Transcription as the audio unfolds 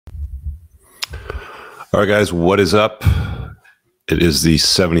All right, guys, what is up? It is the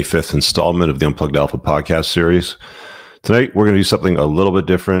 75th installment of the Unplugged Alpha podcast series. Tonight, we're going to do something a little bit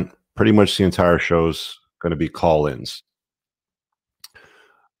different. Pretty much the entire show's going to be call-ins.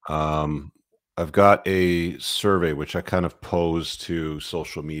 I've got a survey, which I kind of posed to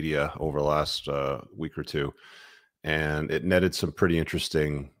social media over the last week or two, and it netted some pretty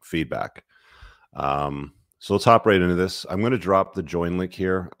interesting feedback. So let's hop right into this. I'm going to drop the join link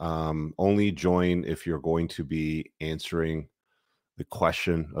here. Only join if you're going to be answering the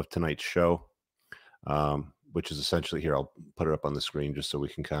question of tonight's show, which is essentially here. I'll put it up on the screen just so we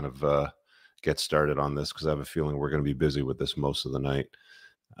can kind of get started on this, because I have a feeling we're going to be busy with this most of the night.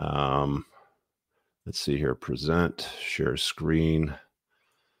 Let's see here. Present, share screen.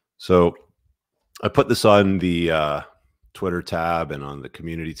 So I put this on the Twitter tab and on the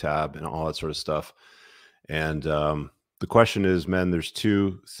community tab and all that sort of stuff. And the question is, men, there's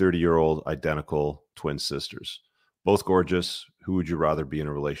two 30-year-old identical twin sisters, both gorgeous. Who would you rather be in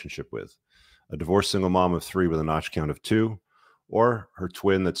a relationship with? A divorced single mom of 3 with a notch count of 2, or her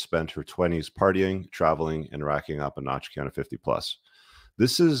twin that spent her 20s partying, traveling, and racking up a notch count of 50 plus?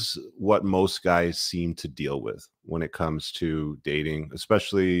 This is what most guys seem to deal with when it comes to dating,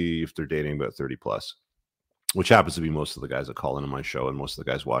 especially if they're dating about 30 plus, which happens to be most of the guys that call into my show and most of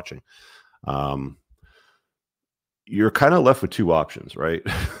the guys watching. You're kind of left with two options, right?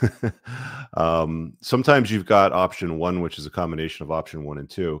 Sometimes you've got option 1, which is a combination of option 1 and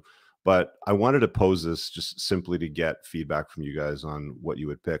 2. But I wanted to pose this just simply to get feedback from you guys on what you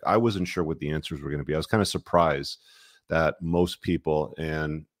would pick. I wasn't sure what the answers were going to be. I was kind of surprised that most people,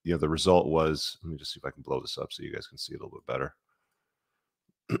 and the result was, let me just see if I can blow this up so you guys can see it a little bit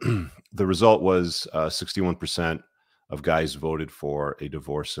better. The result was 61% of guys voted for a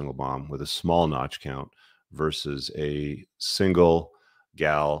divorced single mom with a small notch count versus a single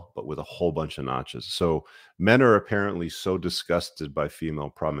gal, but with a whole bunch of notches. So men are apparently so disgusted by female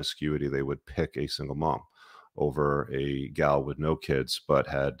promiscuity, they would pick a single mom over a gal with no kids, but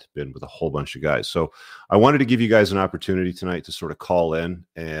had been with a whole bunch of guys. So I wanted to give you guys an opportunity tonight to sort of call in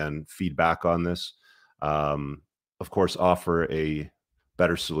and feedback on this. Of course, offer a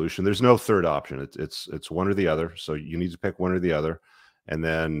better solution. There's no third option. It's one or the other. So you need to pick one or the other, and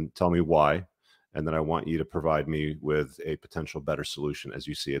then tell me why. And then I want you to provide me with a potential better solution as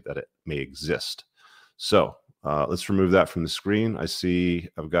you see it, that it may exist. So let's remove that from the screen. I see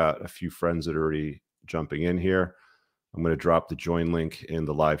I've got a few friends that are already jumping in here. I'm going to drop the join link in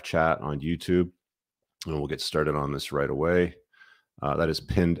the live chat on YouTube, and we'll get started on this right away. That is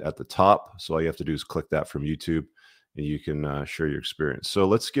pinned at the top. So all you have to do is click that from YouTube, and you can share your experience. So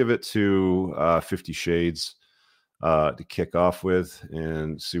let's give it to 50 Shades to kick off with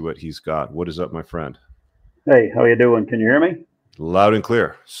and see what he's got. What is up, my friend? Hey, how you doing? Can you hear me? Loud and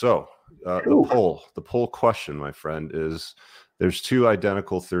clear. So the poll question, my friend, is there's two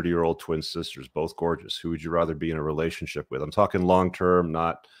identical 30-year-old twin sisters, both gorgeous. Who would you rather be in a relationship with? I'm talking long-term,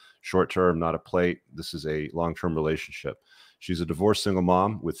 not short-term, not a plate. This is a long-term relationship. She's a divorced single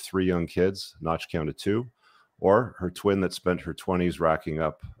mom with 3 young kids, notch count of 2. Or her twin that spent her 20s racking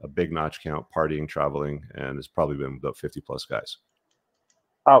up a big notch count, partying, traveling, and has probably been about 50 plus guys.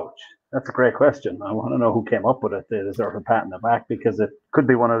 Ouch. That's a great question. I want to know who came up with it. They deserve a pat in the back, because it could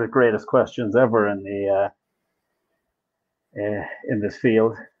be one of the greatest questions ever in the in this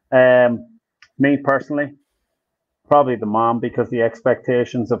field. Me personally, probably the mom, because the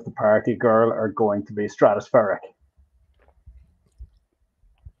expectations of the party girl are going to be stratospheric.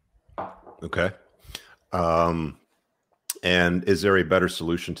 Okay. And is there a better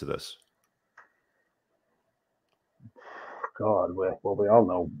solution to this? God, well, we all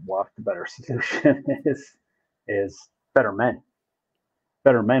know what the better solution is better men.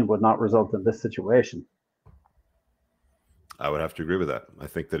 Better men would not result in this situation. I would have to agree with that. I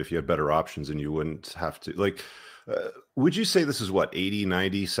think that if you had better options, and you wouldn't have to, would you say this is what, 80,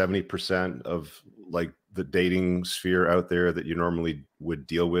 90, 70% of like the dating sphere out there that you normally would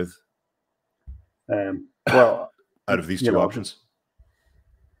deal with? Well, out of these two options,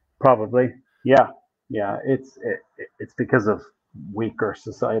 probably, yeah. It's because of weaker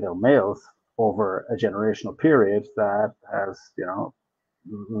societal males over a generational period that has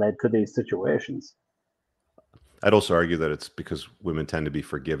led to these situations. I'd also argue that it's because women tend to be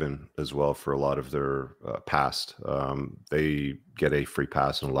forgiven as well for a lot of their past. They get a free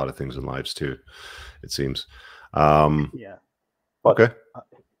pass on a lot of things in lives too, it seems. Yeah. But, okay.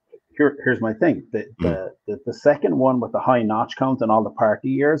 Here's my thing. The second one with the high notch count and all the party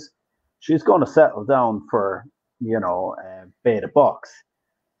years, she's going to settle down for, beta bucks.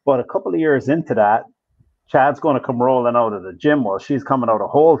 But a couple of years into that, Chad's going to come rolling out of the gym while she's coming out of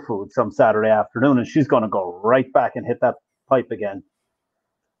Whole Foods some Saturday afternoon, and she's going to go right back and hit that pipe again.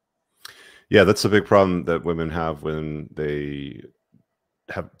 Yeah, that's a big problem that women have when they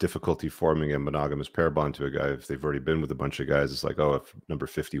have difficulty forming a monogamous pair bond to a guy. If they've already been with a bunch of guys, it's like, oh, if number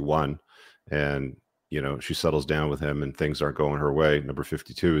 51 and she settles down with him and things aren't going her way, number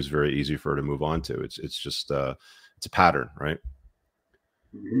 52 is very easy for her to move on to. It's just it's a pattern, right?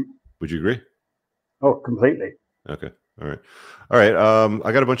 Mm-hmm. Would you agree? Oh, completely. Okay. All right.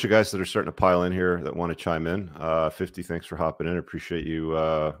 I got a bunch of guys that are starting to pile in here that want to chime in. 50, thanks for hopping in. I appreciate you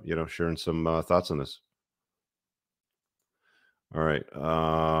sharing some thoughts on this. All right.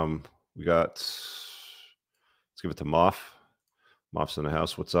 We got, let's give it to Moff. Moff's in the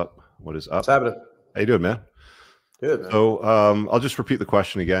house. What's up? What is up? What's happening? How you doing, man? Good, man. So I'll just repeat the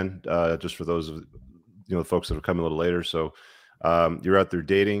question again, just for those of the folks that are coming a little later. So you're out there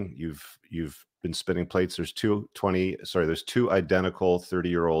dating. You've been spinning plates. There's two identical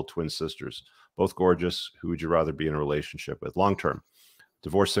 30-year-old twin sisters, both gorgeous. Who would you rather be in a relationship with long term?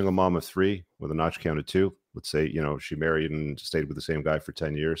 Divorced single mom of 3 with a notch count of 2. Let's say, she married and stayed with the same guy for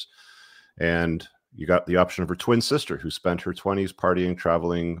 10 years. And you got the option of her twin sister who spent her 20s partying,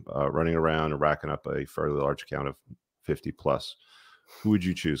 traveling, running around, and racking up a fairly large count of 50 plus. Who would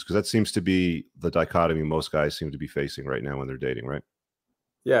you choose? Because that seems to be the dichotomy most guys seem to be facing right now when they're dating, right?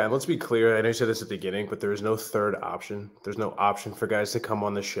 Yeah, and let's be clear. I know you said this at the beginning, but there is no third option. There's no option for guys to come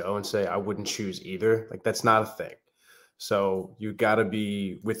on the show and say, I wouldn't choose either. Like, that's not a thing. So you got to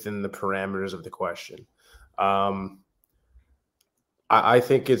be within the parameters of the question. I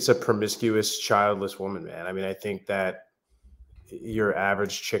think it's a promiscuous, childless woman, man. I mean, I think that your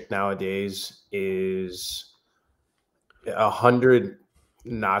average chick nowadays is 100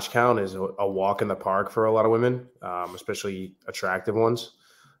 notch count is a walk in the park for a lot of women, especially attractive ones.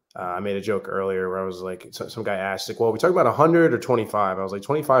 I made a joke earlier where I was like, some guy asked, like, well, we talk about 100 or 25. I was like,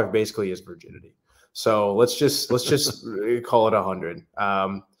 25 basically is virginity. So let's just call it 100.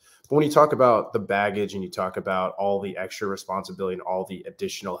 But when you talk about the baggage and you talk about all the extra responsibility and all the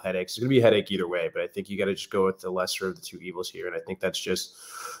additional headaches, it's going to be a headache either way. But I think you got to just go with the lesser of the two evils here. And I think that's just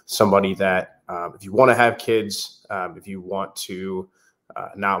somebody that if you want to have kids, if you want to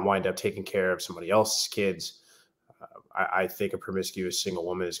not wind up taking care of somebody else's kids, I think a promiscuous single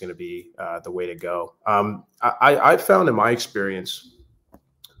woman is going to be the way to go. I found in my experience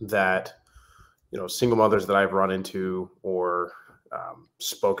that, single mothers that I've run into or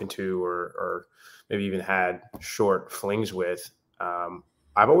spoken to or maybe even had short flings with,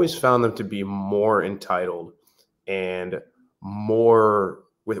 I've always found them to be more entitled and more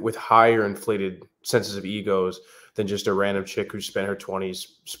with higher inflated senses of egos than just a random chick who spent her 20s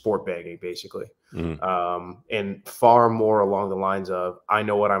sport bagging, basically. Mm-hmm. And far more along the lines of, I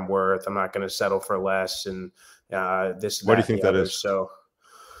know what I'm worth. I'm not going to settle for less. And this. What do you think that is? So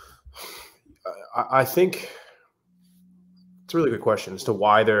I think it's a really good question as to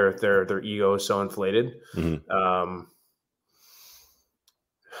why their ego is so inflated. Mm-hmm.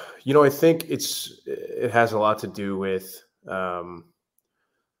 I think it has a lot to do with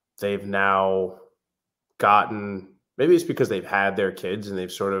they've now gotten, maybe it's because they've had their kids and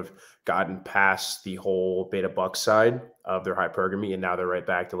they've sort of gotten past the whole beta buck side of their hypergamy, and now they're right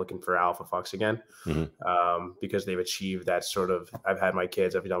back to looking for alpha fucks again. Mm-hmm. Because they've achieved that sort of, I've had my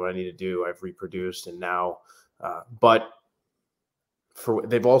kids, I've done what I need to do, I've reproduced, and now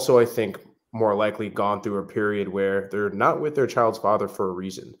they've also, I think, more likely gone through a period where they're not with their child's father for a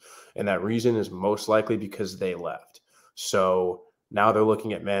reason. And that reason is most likely because they left. So now they're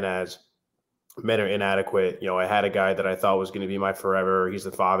looking at men as men are inadequate. I had a guy that I thought was going to be my forever. He's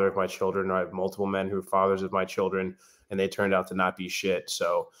the father of my children. I have multiple men who are fathers of my children, and they turned out to not be shit.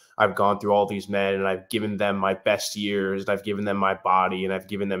 So I've gone through all these men and I've given them my best years, and I've given them my body, and I've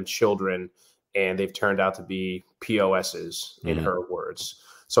given them children, and they've turned out to be POSs in mm-hmm. her words.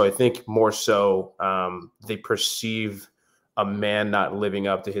 So I think more so they perceive a man not living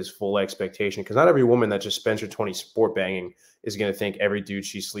up to his full expectation, because not every woman that just spends her 20 sport banging is going to think every dude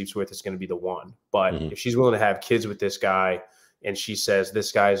she sleeps with is going to be the one. But mm-hmm. if she's willing to have kids with this guy and she says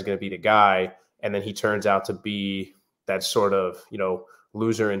this guy is going to be the guy, and then he turns out to be that sort of,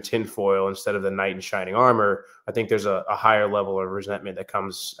 loser in tinfoil instead of the knight in shining armor, I think there's a higher level of resentment that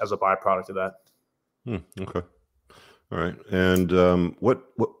comes as a byproduct of that. Okay. All right. And what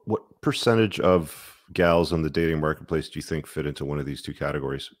percentage of gals on the dating marketplace do you think fit into one of these two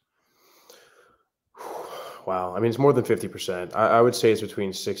categories? Wow. I mean, it's more than 50%. I would say it's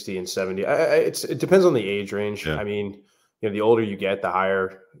between 60 and 70. It depends on the age range. Yeah. I mean, the older you get, the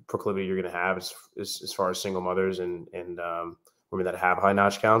higher proclivity you're going to have as far as single mothers and women that have high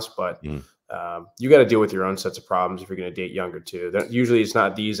notch counts. But you got to deal with your own sets of problems if you're going to date younger too. Usually it's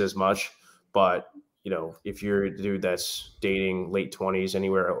not these as much, but if you're a dude that's dating late 20s,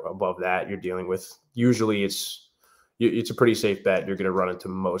 anywhere above that, you're dealing with, usually it's a pretty safe bet. You're going to run into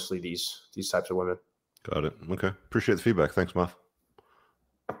mostly these types of women. Got it. Okay. Appreciate the feedback. Thanks, Muff.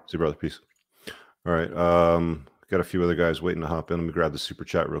 See you, brother. Peace. All right. Got a few other guys waiting to hop in. Let me grab the super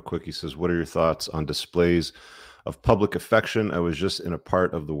chat real quick. He says, what are your thoughts on displays of public affection? I was just in a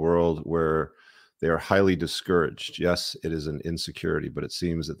part of the world where they are highly discouraged. Yes, it is an insecurity, but it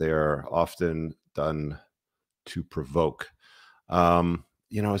seems that they are often done to provoke. I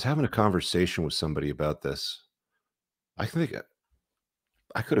was having a conversation with somebody about this. I think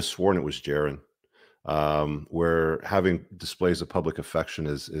I could have sworn it was Jaron, where having displays of public affection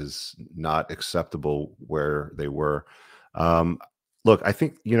is not acceptable where they were. Look, I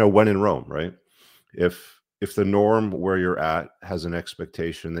think, when in Rome, right? If the norm where you're at has an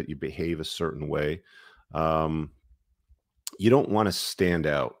expectation that you behave a certain way, you don't want to stand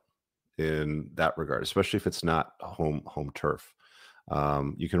out in that regard, especially if it's not home turf.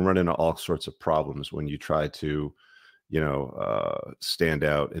 You can run into all sorts of problems when you try to, stand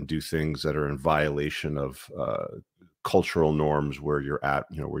out and do things that are in violation of cultural norms where you're at,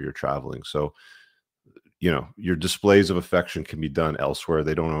 where you're traveling. So, your displays of affection can be done elsewhere.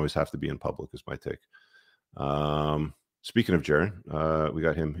 They don't always have to be in public, is my take. Speaking of Jaron, we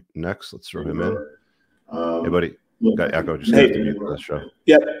got him next. Let's throw him in. Hey, buddy. Got echo. Just have to mute the show.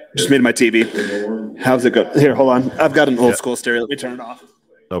 Yep. Just muted my TV. How's it go? Here, hold on. I've got an old school stereo. Let me turn it off.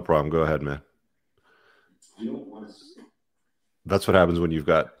 No problem. Go ahead, man. That's what happens when you've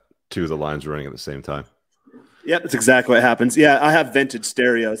got two of the lines running at the same time. Yep, that's exactly what happens. Yeah, I have vintage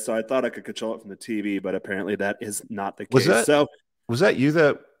stereo, so I thought I could control it from the TV, but apparently that is not the case. Was that you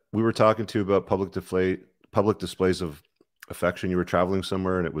that we were talking to about public displays of affection? You were traveling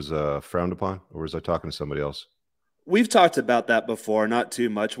somewhere and it was frowned upon, or was I talking to somebody else? We've talked about that before, not too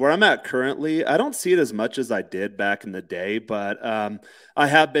much. Where I'm at currently, I don't see it as much as I did back in the day, but I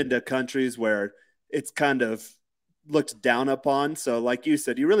have been to countries where it's kind of looked down upon. So like you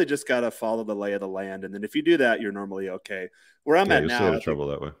said, you really just got to follow the lay of the land. And then if you do that, you're normally okay. Where I'm at now, stay out of trouble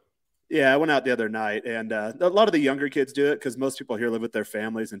that way. Yeah, I went out the other night, and a lot of the younger kids do it because most people here live with their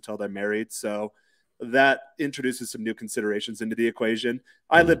families until they're married. So that introduces some new considerations into the equation.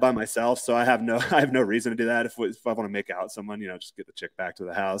 I live by myself, so I have no reason to do that. If I want to make out someone, just get the chick back to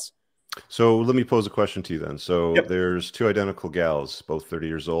the house. So let me pose a question to you then. So There's two identical gals, both 30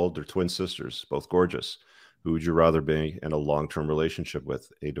 years old. They're twin sisters, both gorgeous. Who would you rather be in a long-term relationship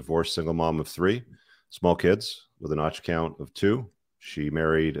with? A divorced single mom of 3, small kids with a notch count of 2. She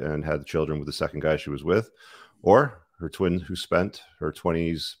married and had children with the second guy she was with, or her twin who spent her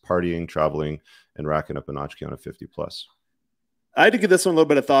 20s partying, traveling, and racking up a notch count of 50 plus. I had to give this one a little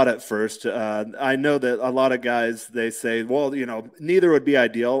bit of thought at first. I know that a lot of guys, they say, well, neither would be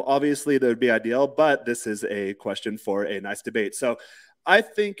ideal. Obviously, that would be ideal, but this is a question for a nice debate. So I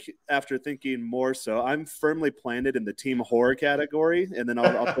think after thinking more so, I'm firmly planted in the team horror category, and then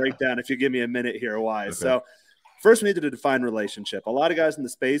I'll break down, if you give me a minute here, why. Okay. So first, we need to define relationship. A lot of guys in the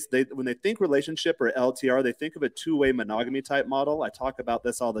space, when they think relationship or LTR, they think of a two-way monogamy type model. I talk about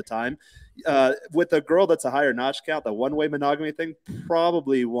this all the time. With a girl that's a higher notch count, the one-way monogamy thing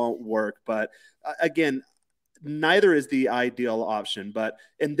probably won't work. But again, neither is the ideal option. But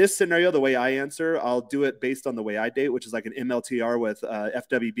in this scenario, the way I answer, I'll do it based on the way I date, which is like an MLTR with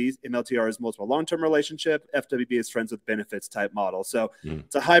FWB. MLTR is multiple long-term relationship. FWB is friends with benefits type model. So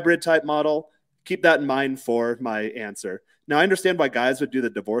it's a hybrid type model. Keep that in mind for my answer. Now, I understand why guys would do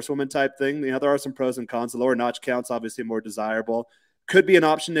the divorce woman type thing. There are some pros and cons. The lower notch count's obviously more desirable. Could be an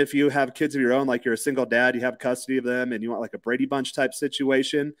option if you have kids of your own, like you're a single dad, you have custody of them, and you want like a Brady Bunch type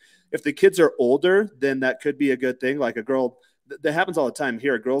situation. If the kids are older, then that could be a good thing. Like a girl, that happens all the time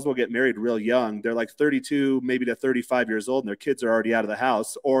here. Girls will get married real young. They're like 32, maybe to 35 years old, and their kids are already out of the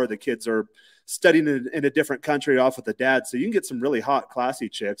house, or the kids are studying in a different country off with the dad. So you can get some really hot, classy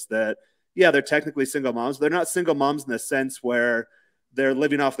chicks that, yeah, they're technically single moms. They're not single moms in the sense where they're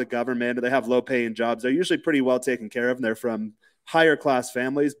living off the government or they have low paying jobs. They're usually pretty well taken care of, and they're from higher class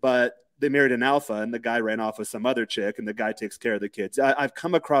families, but they married an alpha and the guy ran off with some other chick and the guy takes care of the kids. I've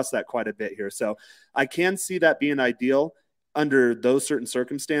come across that quite a bit here. So I can see that being ideal under those certain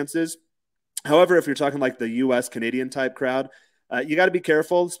circumstances. However, if you're talking like the US Canadian type crowd, you got to be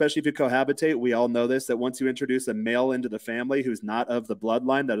careful, especially if you cohabitate. We all know this, that once you introduce a male into the family who's not of the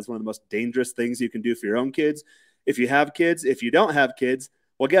bloodline, that is one of the most dangerous things you can do for your own kids. If you have kids, if you don't have kids,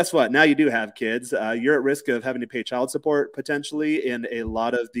 well, guess what? Now you do have kids. You're at risk of having to pay child support potentially in a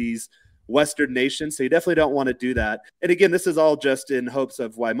lot of these Western nation. So you definitely don't want to do that. And again, this is all just in hopes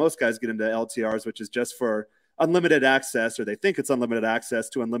of why most guys get into LTRs, which is just for unlimited access, or they think it's unlimited access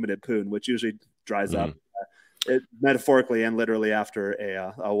to unlimited poon, which usually dries up metaphorically and literally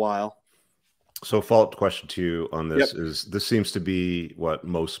after a while. So follow-up question to you on this Yep. is, this seems to be what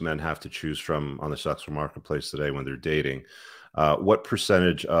most men have to choose from on the sexual marketplace today when they're dating. What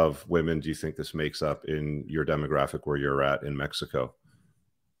percentage of women do you think this makes up in your demographic where you're at in Mexico?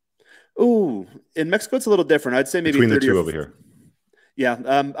 Ooh, in Mexico, it's a little different. I'd say maybe between 30 the two over here.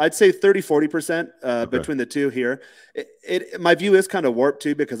 Yeah, I'd say 30-40% between the two here. My view is kind of warped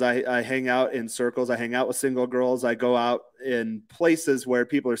too, because I hang out in circles. I hang out with single girls. I go out in places where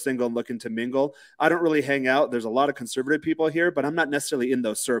people are single and looking to mingle. I don't really hang out. There's a lot of conservative people here, but I'm not necessarily in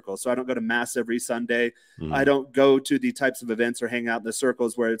those circles. So I don't go to mass every Sunday. I don't go to the types of events or hang out in the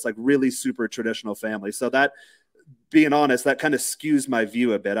circles where it's like really super traditional family. So that, being honest, that kind of skews my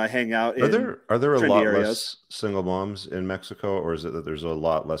view a bit. I hang out in Are there a lot areas. less single moms in Mexico, or is it that there's a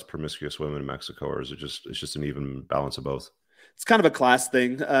lot less promiscuous women in Mexico, or is it just an even balance of both? It's kind of a class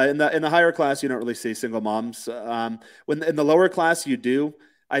thing. In the higher class, you don't really see single moms. When in the lower class, you do.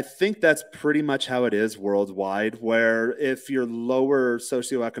 I think that's pretty much how it is worldwide, where if you're lower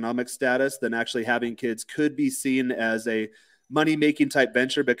socioeconomic status, then actually having kids could be seen as a money-making type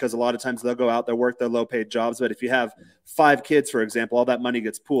venture, because a lot of times they'll go out, they'll work their low-paid jobs. But if you have 5 kids, for example, all that money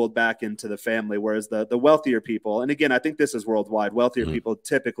gets pooled back into the family, whereas the wealthier people, and again, I think this is worldwide, wealthier people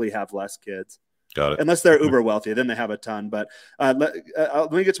typically have less kids. Got it. Unless they're uber wealthy, then they have a ton. But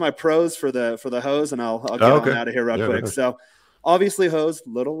let me get to my pros for the hose, and I'll get on out of here real quick. So obviously hose,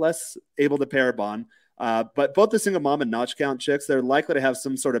 little less able to pair bond. But both the single mom and notch count chicks, they're likely to have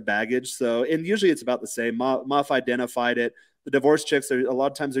some sort of baggage. So, and usually it's about the same. Moff identified it. The divorced chicks are a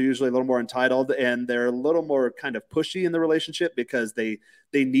lot of times are usually a little more entitled, and they're a little more kind of pushy in the relationship because they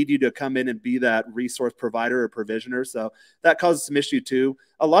need you to come in and be that resource provider or provisioner. So that causes some issue too.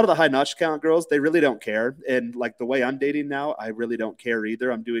 A lot of the high notch count girls, they really don't care. And like the way I'm dating now, I really don't care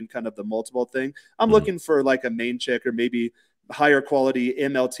either. I'm doing kind of the multiple thing. I'm looking for like a main chick or maybe higher quality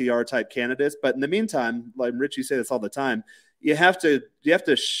MLTR type candidates. But in the meantime, like Richie say this all the time, you have to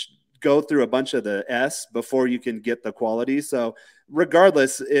go through a bunch of the S before you can get the quality. So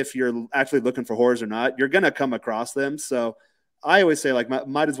regardless if you're actually looking for whores or not, you're going to come across them. So I always say, like,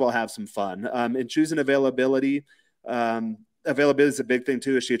 might as well have some fun. And choosing availability. Availability is a big thing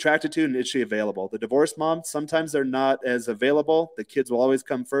too. Is she attracted to, and is she available? The divorced moms, sometimes they're not as available. The kids will always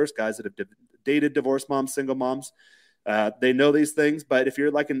come first. Guys that have dated divorced moms, single moms, they know these things. But if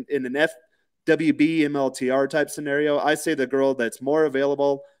you're like in an FWB MLTR type scenario, I say the girl that's more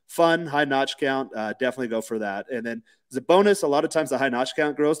available, fun, high notch count, definitely go for that. And then as a bonus, a lot of times the high notch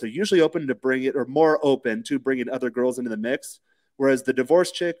count girls, they're usually open to bring it, or more open to bringing other girls into the mix. Whereas the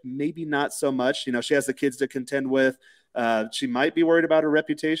divorced chick, maybe not so much. You know, she has the kids to contend with. She might be worried about her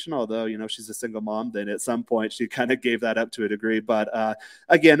reputation, although, you know, she's a single mom. Then at some point she kind of gave that up to a degree. But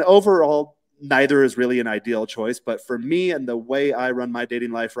again, overall, neither is really an ideal choice. But for me and the way I run my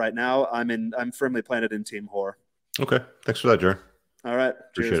dating life right now, I'm firmly planted in team whore. Okay. Thanks for that, Jaron. All right.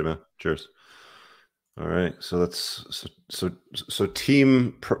 Appreciate it, man. Cheers. All right. So that's so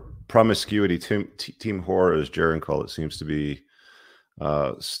team promiscuity, team whore, as Jaron called it, seems to be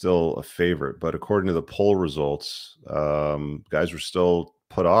still a favorite. But according to the poll results, guys were still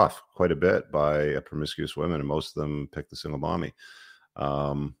put off quite a bit by promiscuous women, and most of them picked the single mommy.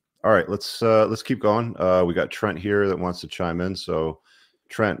 All right, let's keep going. We got Trent here that wants to chime in. So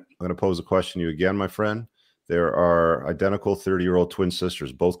Trent, I'm going to pose a question to you again, my friend. There are identical 30-year-old twin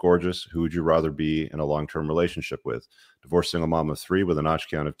sisters, both gorgeous. Who would you rather be in a long-term relationship with? Divorced single mom of 3 with a notch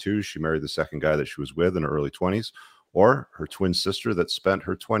count of 2. She married the second guy that she was with in her early 20s. Or her twin sister that spent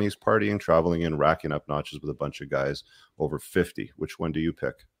her 20s partying, traveling, and racking up notches with a bunch of guys over 50. Which one do you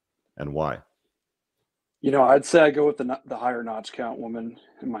pick, and why? You know, I'd say I go with the higher notch count woman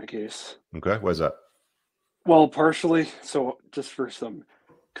in my case. Okay, why is that? Well, partially. So just for some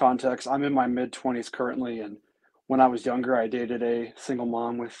context, I'm in my mid-20s currently, and when I was younger, I dated a single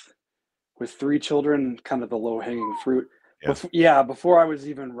mom with 3 children, kind of the low-hanging fruit. Yeah. Before I was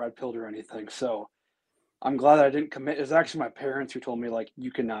even red-pilled or anything. So I'm glad that I didn't commit. It's actually my parents who told me, like,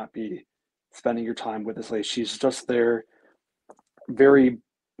 you cannot be spending your time with this lady. She's just there, very,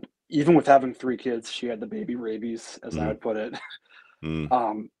 even with having 3 kids, she had the baby rabies, as I would put it.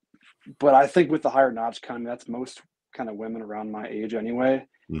 But I think with the higher notch count, that's most kind of women around my age anyway.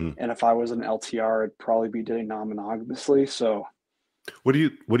 And if I was an LTR, I'd probably be dating non-monogamously. So what do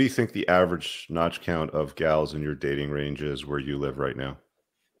you think the average notch count of gals in your dating range is where you live right now?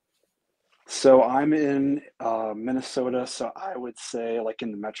 So I'm in Minnesota, so I would say like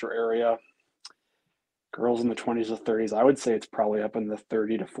in the metro area, girls in the 20s to 30s. I would say it's probably up in the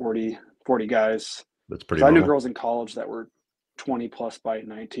 30 to 40 guys. That's Because pretty I knew normal. girls in college that were 20 plus by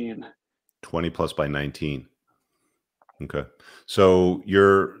 19. 20 plus by 19. Okay. So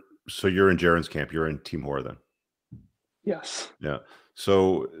you're in Jaron's camp. You're in Team Horror then. Yes. Yeah.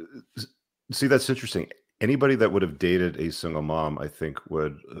 So see, that's interesting. Anybody that would have dated a single mom, I think,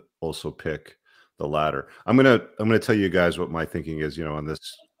 would also pick the latter. I'm gonna tell you guys what my thinking is, on this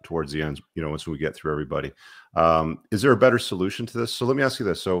towards the end, once we get through everybody. Is there a better solution to this? So let me ask you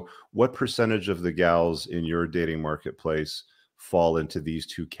this. So what percentage of the gals in your dating marketplace fall into these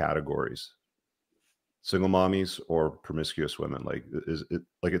two categories? Single mommies or promiscuous women? Like, is it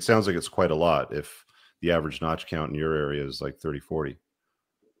like, it sounds like it's quite a lot if the average notch count in your area is like 30, 40.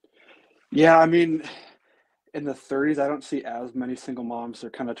 Yeah, I mean, in the 30s, I don't see as many single moms. They're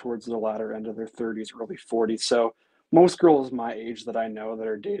kind of towards the latter end of their 30s, early 40s. So most girls my age that I know that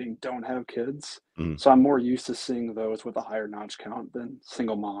are dating don't have kids. Mhm. So I'm more used to seeing those with a higher notch count than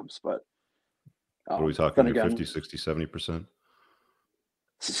single moms. But What are we talking then here? again, 50, 60, 70%?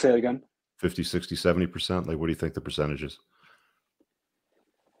 say it again. 50, 60, 70%? Like, what do you think the percentage is?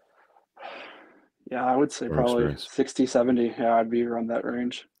 Yeah, I would say From probably experience. 60, 70. Yeah, I'd be around that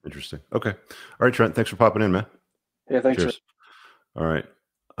range. Interesting. Okay. All right, Trent, thanks for popping in, man. Yeah, thanks. Cheers. All right.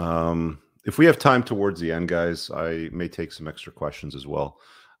 If we have time towards the end, guys, I may take some extra questions as well.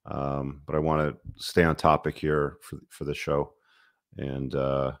 But I want to stay on topic here for the show and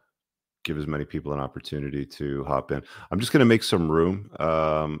give as many people an opportunity to hop in. I'm just going to make some room.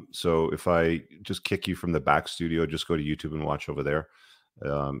 So if I just kick you from the back studio, just go to YouTube and watch over there.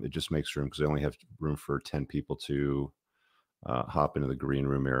 It just makes room because I only have room for 10 people to hop into the green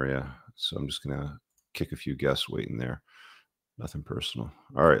room area. So I'm just going to kick a few guests waiting there. Nothing personal.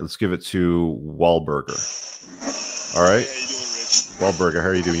 All right, let's give it to Wahlberger. All right. Hey, how you doing, Rich? Wahlberger, how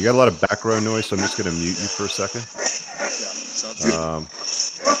are you doing? You got a lot of background noise, so I'm just going to mute you for a second. Yeah, sounds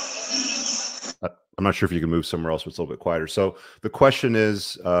good. I'm not sure if you can move somewhere else where it's a little bit quieter. So the question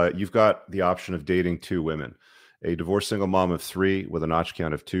is, you've got the option of dating two women. A divorced single mom of 3 with a notch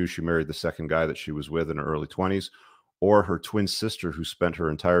count of 2. She married the second guy that she was with in her early 20s. Or her twin sister who spent her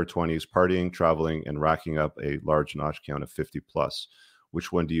entire 20s partying, traveling, and racking up a large notch count of 50 plus.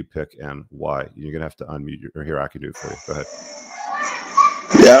 Which one do you pick and why? You're going to have to unmute or here, I can do it for you. Go ahead.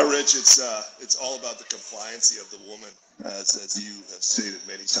 Yeah, Rich, it's all about the compliancy of the woman, as you have stated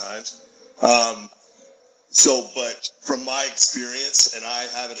many times. But from my experience, and I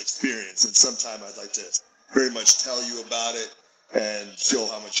have an experience, and sometime I'd like to very much tell you about it and show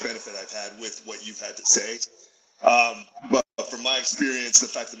how much benefit I've had with what you've had to say. But from my experience, the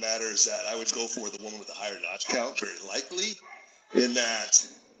fact of the matter is that I would go for the woman with a higher notch count, very likely, in that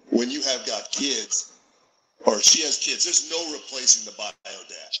when you have got kids, or she has kids, there's no replacing the bio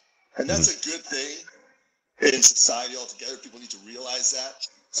dad. And that's a good thing in society altogether. People need to realize that.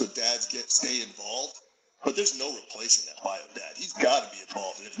 So dads stay involved. But there's no replacing that bio dad. He's got to be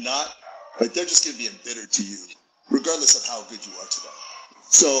involved. And if not, like, they're just going to be embittered to you, regardless of how good you are to them.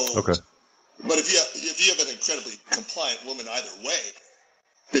 So, okay. But if you have an incredibly compliant woman either way,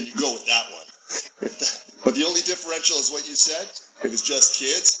 then you go with that one. But the only differential is what you said. If it's just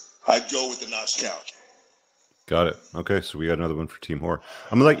kids, I'd go with the notch count. Got it. Okay, so we got another one for Team Horror.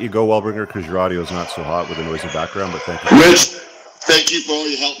 I'm going to let you go, Wahlberger, because your audio is not so hot with the noisy background, but thank you. Rich, thank you for all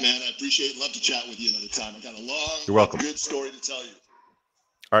your help, man. I appreciate it. Love to chat with you another time. I got a You're welcome. good story to tell you.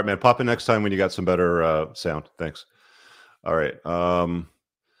 All right, man. Pop in next time when you got some better sound. Thanks. All right.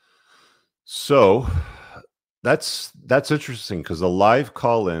 So that's interesting because the live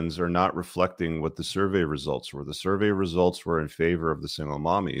call-ins are not reflecting what the survey results were. The survey results were in favor of the single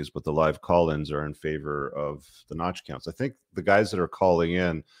mommies, but the live call-ins are in favor of the notch counts. I think the guys that are calling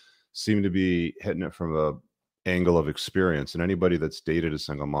in seem to be hitting it from a angle of experience, and anybody that's dated a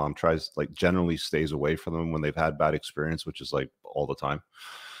single mom generally stays away from them when they've had bad experience, which is like all the time.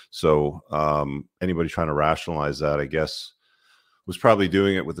 So anybody trying to rationalize that, I guess, was probably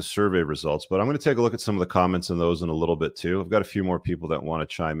doing it with the survey results. But I'm going to take a look at some of the comments in those in a little bit too. I've got a few more people that want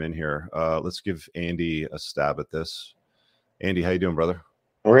to chime in here. Let's give Andy a stab at this. Andy, how you doing, brother?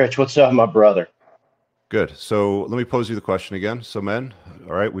 Rich, what's up, my brother? Good. So let me pose you the question again. So men,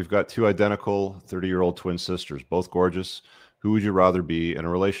 all right, we've got 2 identical 30-year-old twin sisters, both gorgeous. Who would you rather be in a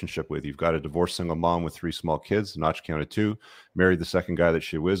relationship with? You've got a divorced single mom with 3 small kids, notch count of 2, married the second guy that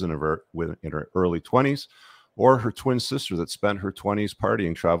she was in her early 20s, or her twin sister that spent her 20s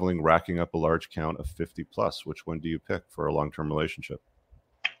partying, traveling, racking up a large count of 50 plus. Which one do you pick for a long-term relationship?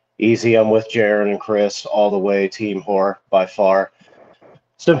 Easy. I'm with Jaron and Chris all the way. Team Horror by far.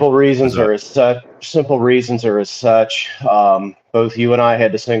 Simple reasons that? are as such. Simple reasons are as such. Both you and I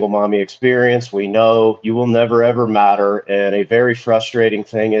had the single mommy experience. We know you will never ever matter, and a very frustrating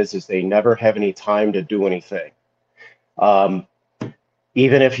thing is they never have any time to do anything. Um,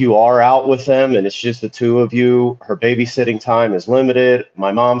 Even if you are out with them and it's just the two of you, her babysitting time is limited.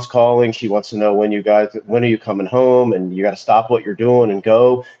 My mom's calling. She wants to know when are you coming home? And you got to stop what you're doing and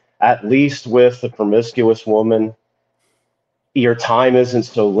go. At least with the promiscuous woman, your time isn't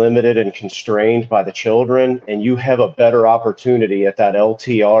so limited and constrained by the children, and you have a better opportunity at that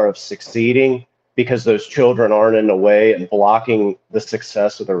LTR of succeeding because those children aren't in the way and blocking the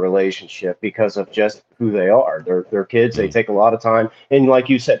success of the relationship because of just who they are. They're kids. They take a lot of time. And like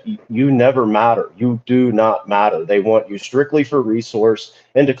you said, you never matter. You do not matter. They want you strictly for resource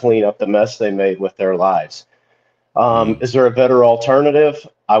and to clean up the mess they made with their lives. Is there a better alternative?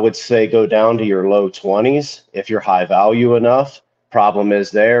 I would say go down to your low 20s if you're high value enough. Problem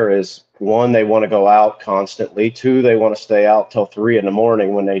is one, they want to go out constantly. Two, they want to stay out till 3 in the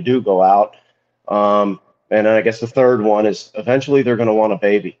morning when they do go out. And I guess the third one is eventually they're going to want a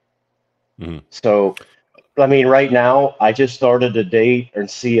baby. So, I mean, right now, I just started to date and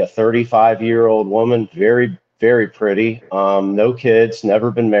see a 35-year-old woman, very, very pretty, no kids,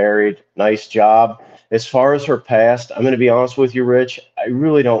 never been married, nice job. As far as her past, I'm going to be honest with you, Rich, I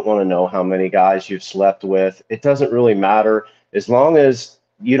really don't want to know how many guys you've slept with. It doesn't really matter. As long as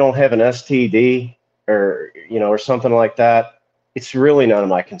you don't have an STD or something like that, it's really none of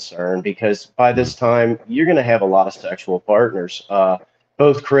my concern because by this time, you're going to have a lot of sexual partners.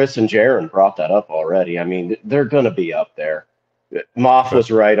 Both Chris and Jaron brought that up already. I mean, they're going to be up there. Moff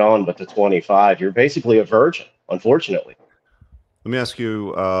was right on, but the 25, you're basically a virgin, unfortunately. Let me ask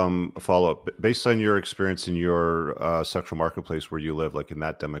you a follow-up. Based on your experience in your sexual marketplace where you live, like in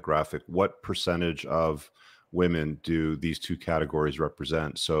that demographic, what percentage of women do these two categories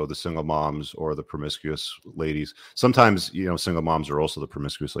represent? So the single moms or the promiscuous ladies. Sometimes, single moms are also the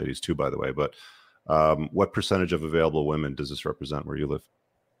promiscuous ladies too, by the way. But what percentage of available women does this represent where you live?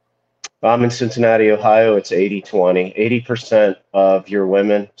 I'm in Cincinnati, Ohio. It's 80-20. 80% of your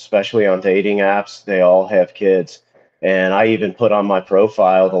women, especially on dating apps, they all have kids. And I even put on my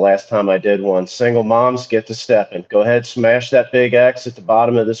profile the last time I did one, single moms, get to stepping. Go ahead, smash that big X at the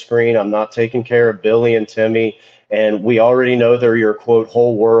bottom of the screen. I'm not taking care of Billy and Timmy. And we already know they're your, quote,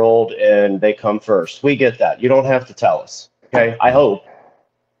 whole world, and they come first. We get that. You don't have to tell us. Okay, I hope.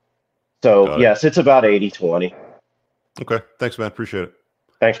 So, yes, it's about 80-20. Okay, thanks, man. Appreciate it.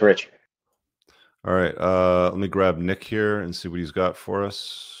 Thanks, Rich. All right, let me grab Nick here and see what he's got for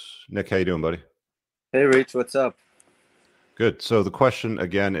us. Nick, how you doing, buddy? Hey, Rich, what's up? Good. So the question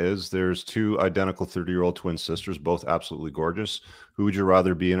again is, there's two identical 30-year-old twin sisters, both absolutely gorgeous. Who would you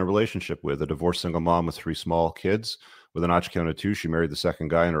rather be in a relationship with? A divorced single mom with 3 small kids with a notch count of 2. She married the second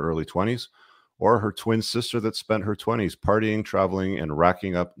guy in her early 20s. Or her twin sister that spent her 20s partying, traveling, and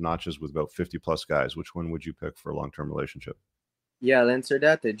racking up notches with about 50-plus guys. Which one would you pick for a long-term relationship? Yeah, I'll answer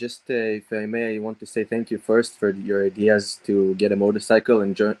that. If I may, I want to say thank you first for your ideas to get a motorcycle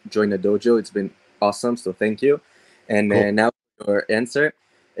and join a dojo. It's been awesome, so thank you. And Cool. now your answer.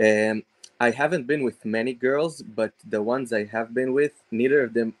 I haven't been with many girls, but the ones I have been with, neither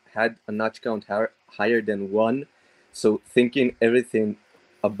of them had a notch count higher than 1. So thinking everything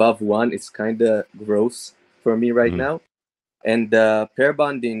above 1 is kind of gross for me right now. And the pair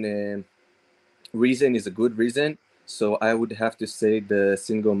bonding reason is a good reason. So I would have to say the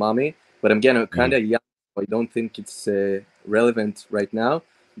single mommy. But I'm getting kind of young. So I don't think it's relevant right now.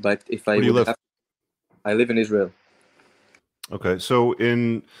 But if I Where do you would live? I live in Israel. Okay, so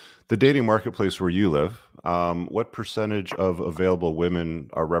in the dating marketplace where you live, what percentage of available women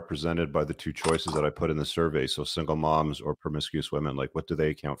are represented by the two choices that I put in the survey? So single moms or promiscuous women, like what do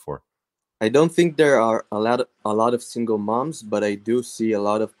they account for? I don't think there are a lot of single moms, but I do see a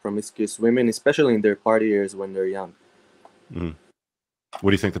lot of promiscuous women, especially in their party years when they're young.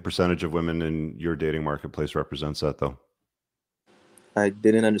 What do you think the percentage of women in your dating marketplace represents that, though? I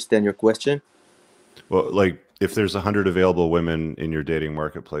didn't understand your question. Well, like if there's 100 available women in your dating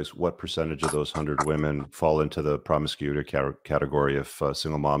marketplace, what percentage of those 100 women fall into the promiscuity category if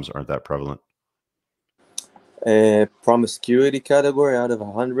single moms aren't that prevalent? Promiscuity category out of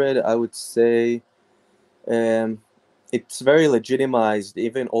 100, I would say it's very legitimized.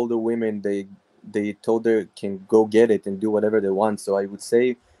 Even older women, they told they can go get it and do whatever they want. So I would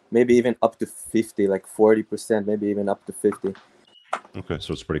say maybe even up to 50, like 40%, maybe even up to 50. Okay,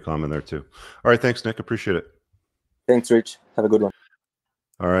 so it's pretty common there too. All right, thanks, Nick. Appreciate it. Thanks, Rich. Have a good one.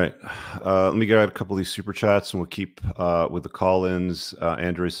 All right, let me get out a couple of these super chats, and we'll keep with the call-ins.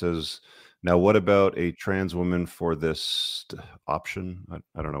 Andrew says, Now, what about a trans woman for this option?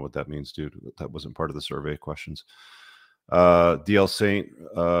 I don't know what that means, dude. That wasn't part of the survey questions. DL Saint,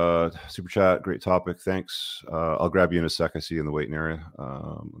 super chat, great topic. Thanks. I'll grab you in a sec. I see you in the waiting area.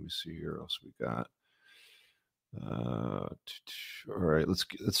 Let me see here. What else we got? All right, let's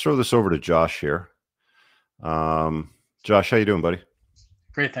throw this over to Josh here. Josh, how you doing, buddy?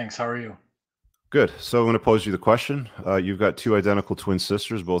 Great, thanks. How are you? Good. So I'm going to pose you the question. You've got two identical twin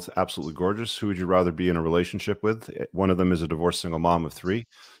sisters, both absolutely gorgeous. Who would you rather be in a relationship with? One of them is a divorced single mom of 3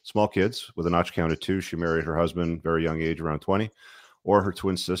 small kids with a notch count of 2. She married her husband very young age, around 20. Or her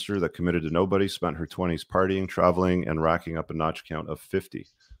twin sister that committed to nobody, spent her 20s partying, traveling, and racking up a notch count of 50.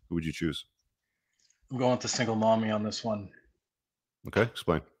 Who would you choose? I'm going with the single mommy on this one. Okay,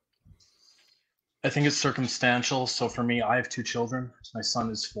 explain. I think it's circumstantial. So for me, I have 2 children. My son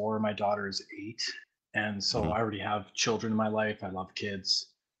is 4, my daughter is 8. And so I already have children in my life. I love kids.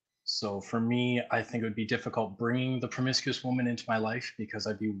 So for me, I think it would be difficult bringing the promiscuous woman into my life because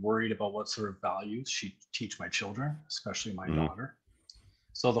I'd be worried about what sort of values she'd teach my children, especially my daughter.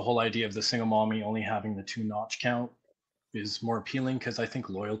 So the whole idea of the single mommy only having the 2 notch count is more appealing because I think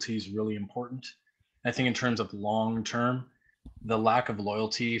loyalty is really important. I think in terms of long term, the lack of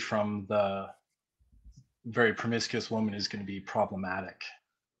loyalty from the very promiscuous woman is going to be problematic,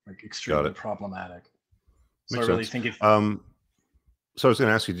 like extremely problematic. So Makes I really sense. think if so I was going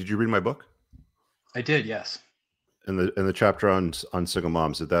to ask you, did you read my book? I did, yes. In the chapter on single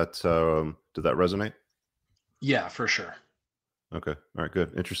moms, did that resonate? Yeah, for sure. Okay. All right,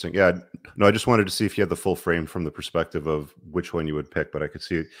 good. Interesting. Yeah. No, I just wanted to see if you had the full frame from the perspective of which one you would pick, but I could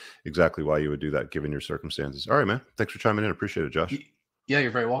see exactly why you would do that given your circumstances. All right, man. Thanks for chiming in. Appreciate it, Josh. Yeah,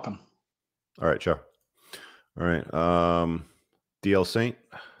 you're very welcome. All right, ciao. All right. DL Saint.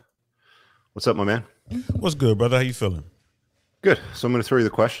 What's up, my man? What's good, brother? How you feeling? Good. So I'm going to throw you the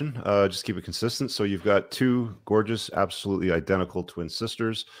question. Just keep it consistent. So you've got 2 gorgeous, absolutely identical twin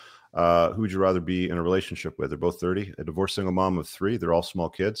sisters. Who would you rather be in a relationship with? They're both 30. A divorced single mom of 3. They're all small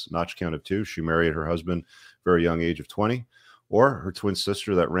kids. Notch count of 2. She married her husband very young age of 20. Or her twin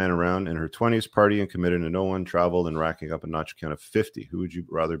sister that ran around in her 20s, partying, committed to no one, traveled, and racking up a notch count of 50. Who would you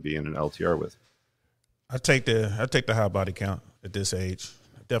rather be in an LTR with? I take the high body count at this age.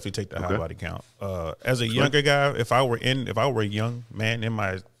 Definitely take the high body count. As a younger guy, if I were a young man in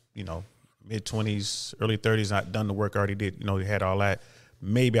my mid 20s, early 30s, not done the work I already did, had all that,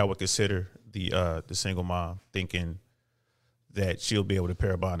 maybe I would consider the single mom, thinking that she'll be able to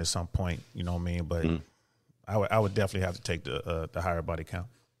pair bond at some point. You know what I mean? But I would definitely have to take the higher body count.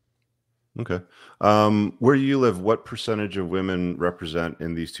 Okay. Where you live, what percentage of women represent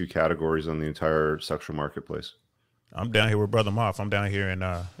in these 2 categories on the entire sexual marketplace? I'm down here with Brother Moff. I'm down here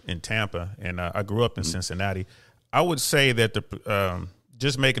in Tampa, and I grew up in Cincinnati. I would say that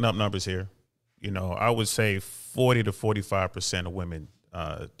just making up numbers here, I would say 40 to 45% of women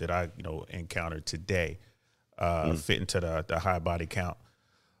that I encountered today fit into the high body count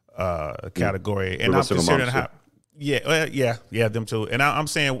category, and I'm considering high. Yeah, them too. And I'm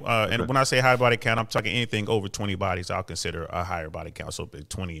saying, and when I say high body count, I'm talking anything over 20 bodies. I'll consider a higher body count, so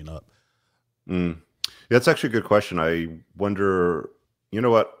 20 and up. That's actually a good question. I wonder, you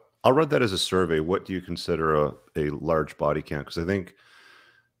know what? I'll run that as a survey. What do you consider a large body count? Because I think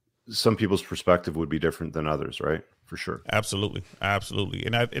some people's perspective would be different than others, right? For sure. Absolutely.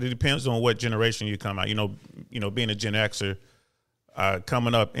 And it depends on what generation you come out. Being a Gen Xer,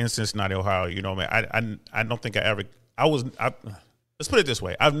 coming up in Cincinnati, Ohio, I don't think let's put it this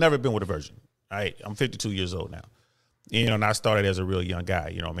way. I've never been with a virgin. Right? I'm 52 years old now. And I started as a real young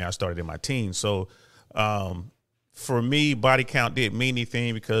guy. I started in my teens. So for me, body count didn't mean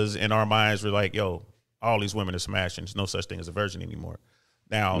anything because in our minds, we're like, yo, all these women are smashing. There's no such thing as a virgin anymore.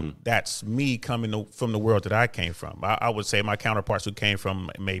 Now, that's me coming from the world that I came from. I would say my counterparts who came from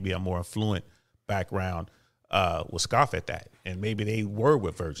maybe a more affluent background will scoff at that. And maybe they were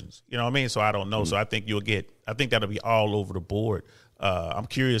with virgins. You know what I mean? So I don't know. So I think that'll be all over the board. I'm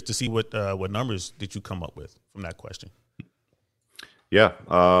curious to see what numbers did you come up with from that question? Yeah,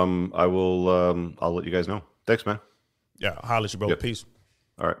 I will. I'll let you guys know. Thanks, man. Yeah, I'll holler at you, bro. Yep. Peace.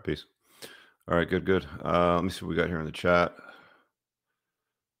 All right, peace. All right, good. Let me see what we got here in the chat.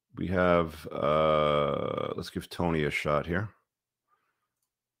 We have, let's give Tony a shot here.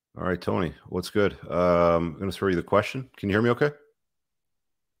 All right, Tony, what's good? I'm going to throw you the question. Can you hear me okay?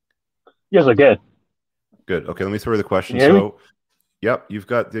 Yes, I can. Good. Okay, let me throw you the question. Yep, you've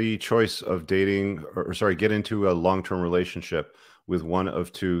got the choice of dating, get into a long-term relationship with one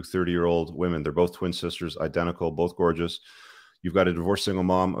of 2 30-year-old women. They're both twin sisters, identical, both gorgeous. You've got a divorced single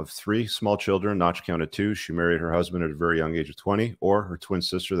mom of 3 small children, notch count of 2. She married her husband at a very young age of 20, or her twin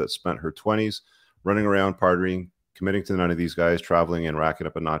sister that spent her 20s running around, partying, committing to none of these guys, traveling, and racking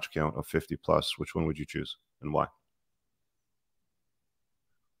up a notch count of 50 plus. Which one would you choose and why?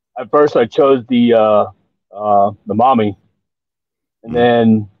 At first, I chose the mommy, and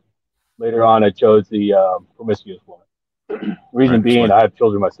then later on, I chose the promiscuous woman. Reason being, I have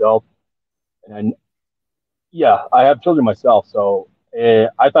children myself, and I have children myself. So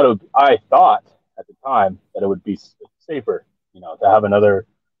I thought at the time that it would be safer, to have another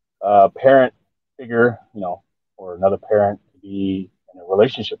parent figure, or another parent to be in a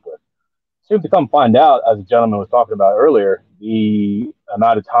relationship with. Soon to come find out, as the gentleman was talking about earlier, the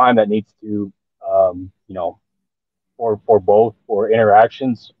amount of time that needs to, for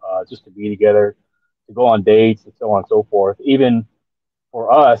interactions, just to be together, to go on dates, and so on and so forth. Even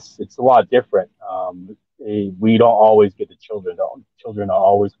for us, it's a lot different. We don't always get the children. Children are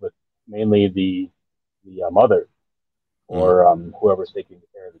always with mainly the mother or whoever's taking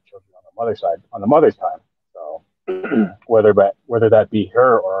care of the children on the mother's side, on the mother's time. So whether that be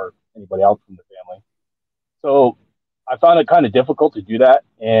her or anybody else from the family. So I found it kind of difficult to do that.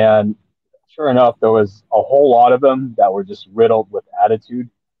 And sure enough, there was a whole lot of them that were just riddled with attitude.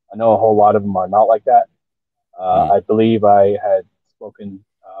 I know a whole lot of them are not like that. I believe I had spoken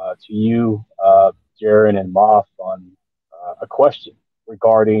to you, Jaron and Moff, on a question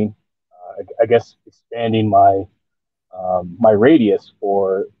regarding, I guess, expanding my my radius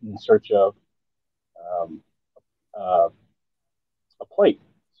for in search of a plate.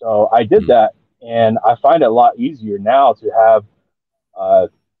 So I did that, and I find it a lot easier now to have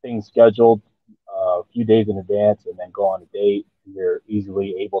things scheduled a few days in advance and then go on a date. You're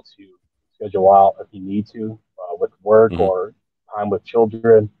easily able to schedule out if you need to with work or time with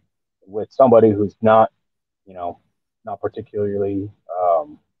children, with somebody who's not, not particularly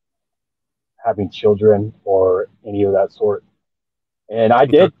having children or any of that sort. And I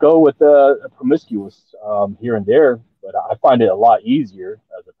did go with a promiscuous here and there, but I find it a lot easier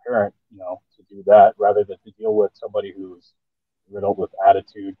as a parent, to do that rather than to deal with somebody who's riddled with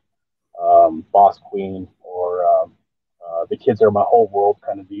attitude, boss queen, or the kids are my whole world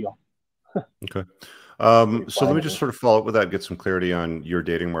kind of deal. Okay. So let me just sort of follow up with that, get some clarity on your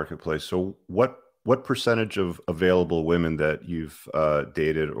dating marketplace. So what percentage of available women that you've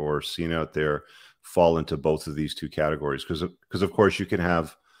dated or seen out there fall into both of these two categories? Because of course you can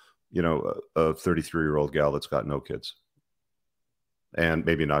have, a 33-year-old gal that's got no kids and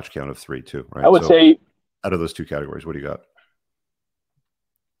maybe a notch count of 3 too, right? I would say out of those two categories, what do you got?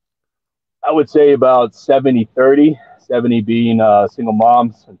 I would say about 70-30, 70 being single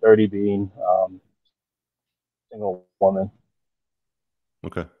moms and 30 being single woman.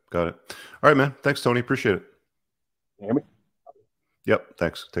 Okay, got it. All right, man. Thanks, Tony. Appreciate it. Can you hear me? Yep.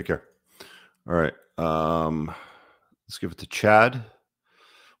 Thanks. Take care. All right. Let's give it to Chad.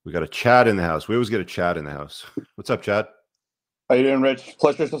 We got a Chad in the house. We always get a Chad in the house. What's up, Chad? How you doing, Rich?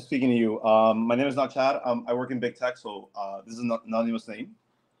 Pleasure speaking to you. My name is not Chad. I work in big tech, so this is an anonymous name.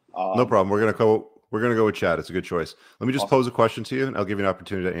 No problem. We're gonna go with Chad. It's a good choice. Let me just pose a question to you, and I'll give you an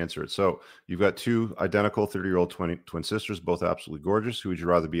opportunity to answer it. So you've got 2 identical 30-year-old twin sisters, both absolutely gorgeous. Who would you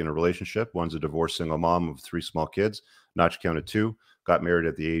rather be in a relationship? One's a divorced single mom of 3 small kids, notch counted 2, got married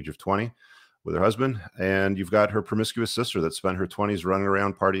at the age of 20 with her husband, and you've got her promiscuous sister that spent her 20s running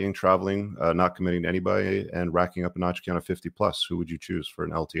around, partying, traveling, not committing to anybody, and racking up a notch count of 50 plus. Who would you choose for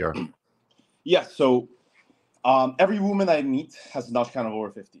an LTR? Yeah. So every woman I meet has a notch count of over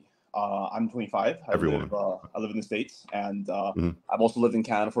 50. I'm 25. I live in the States, and I've also lived in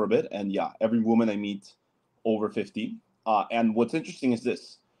Canada for a bit. And yeah, every woman I meet over 50. And what's interesting is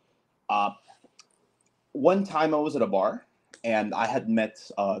this. One time I was at a bar, and I had met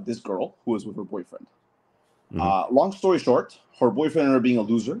this girl who was with her boyfriend. Long story short, her boyfriend ended up being a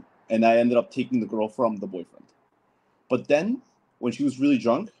loser, and I ended up taking the girl from the boyfriend. But then, when she was really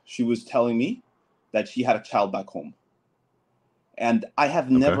drunk, she was telling me that she had a child back home. And I have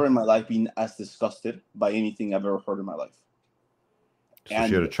never in my life been as disgusted by anything I've ever heard in my life. So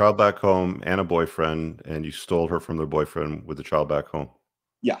she had a child back home and a boyfriend, and you stole her from their boyfriend with the child back home.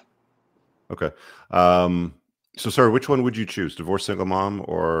 Yeah. Okay. So, sorry, which one would you choose? Divorced single mom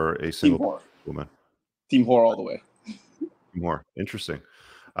or a single woman? Team whore all the way. Team whore. Interesting.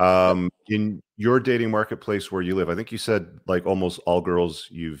 In your dating marketplace where you live, I think you said like almost all girls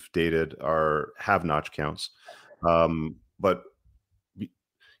you've dated have notch counts. But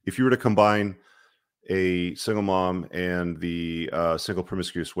if you were to combine a single mom and the single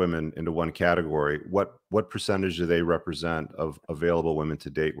promiscuous women into one category, what percentage do they represent of available women to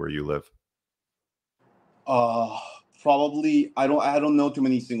date where you live? Probably, I don't know too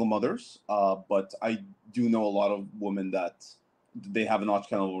many single mothers, but I do know a lot of women that they have a notch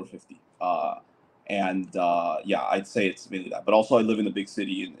count over 50. Yeah, I'd say it's mainly that. But also, I live in a big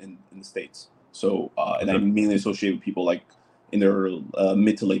city in the States, so and I mainly associate with people like in their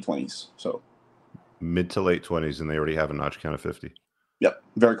mid to late 20s. So mid to late 20s, and they already have a notch count of 50. Yep,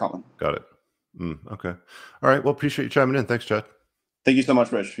 very common. Got it. Okay. All right. Well, appreciate you chiming in. Thanks, Chad. Thank you so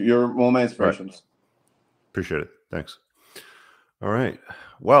much, Rich. You're one of my inspirations. Right. Appreciate it. Thanks. All right.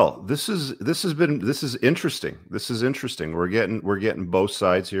 Well, this is interesting. This is interesting. We're getting both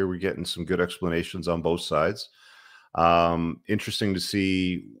sides here. We're getting some good explanations on both sides. Interesting to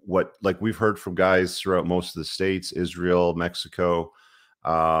see what, like, we've heard from guys throughout most of the states, Israel, Mexico.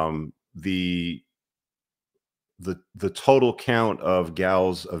 The total count of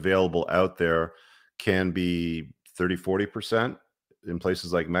gals available out there can be 30-40% in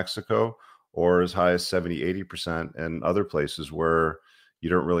places like Mexico, or as high as 70-80% in other places where you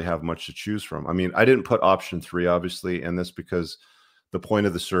don't really have much to choose from. I mean, I didn't put option 3, obviously, in this because the point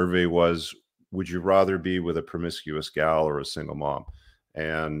of the survey was, would you rather be with a promiscuous gal or a single mom?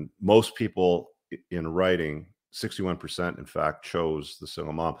 And most people in writing, 61%, in fact, chose the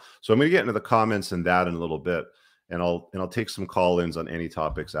single mom. So I'm going to get into the comments and that in a little bit, and I'll take some call-ins on any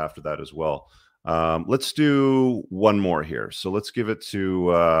topics after that as well. Let's do one more here. So let's give it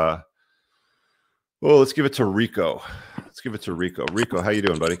to let's give it to Rico. Rico, how you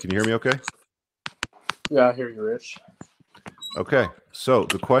doing, buddy? Can you hear me okay? Yeah, I hear you, Rich. Okay. So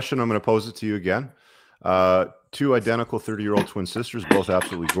the question, I'm going to pose it to you again. 2 identical 30-year-old twin sisters, both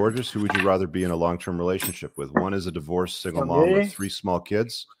absolutely gorgeous. Who would you rather be in a long-term relationship with? One is a divorced single mom with 3 small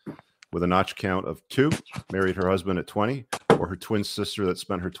kids with a notch count of 2, married her husband at 20, or her twin sister that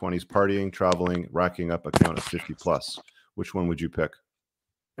spent her 20s partying, traveling, racking up a count of 50 plus. Which one would you pick?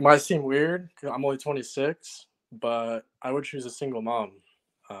 It might seem weird because I'm only 26, but I would choose a single mom.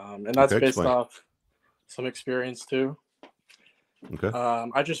 And that's based off some experience too. Okay.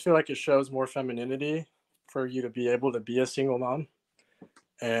 I just feel like it shows more femininity for you to be able to be a single mom,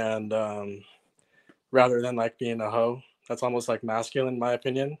 and rather than like being a hoe. That's almost like masculine, in my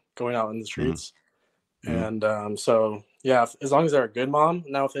opinion, going out in the streets. Mm-hmm. And so, yeah, as long as they're a good mom.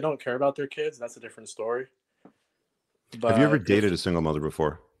 Now, if they don't care about their kids, that's a different story. But have you ever dated a single mother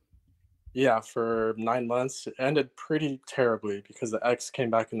before? Yeah, for 9 months. It ended pretty terribly because the ex came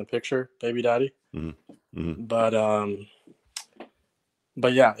back in the picture, baby daddy. Mm-hmm. Mm-hmm.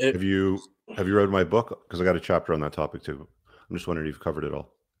 But yeah. Have you read my book? Because I got a chapter on that topic too. I'm just wondering if you've covered it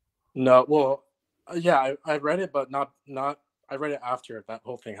all. No, well, yeah, I read it, but not. I read it after that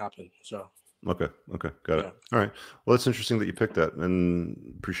whole thing happened. So. Okay, got it. All right. Well, it's interesting that you picked that, and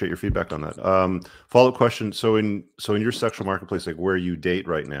appreciate your feedback on that. Follow-up question. So in your sexual marketplace, like where you date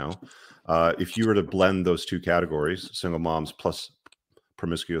right now, if you were to blend those 2 categories, single moms plus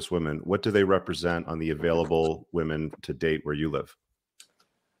promiscuous women, what do they represent on the available women to date where you live?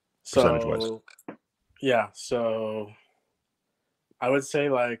 Percentage-wise. Yeah. So I would say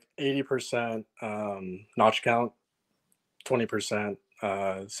like 80% notch count, 20%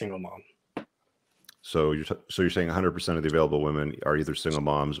 single mom. So you're saying 100% of the available women are either single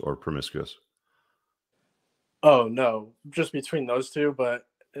moms or promiscuous? Oh no, just between those 2. But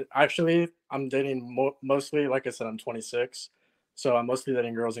actually, I'm dating mostly. Like I said, I'm 26, so I'm mostly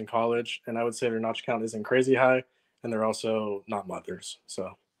dating girls in college, and I would say their notch count isn't crazy high, and they're also not mothers.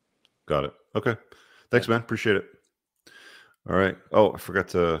 So. Got it. Okay. Thanks, man. Appreciate it. All right. Oh, I forgot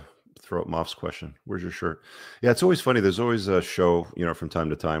to throw up Moff's question. Where's your shirt? Yeah, it's always funny. There's always a show, from time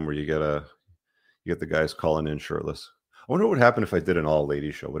to time where you get the guys calling in shirtless. I wonder what would happen if I did an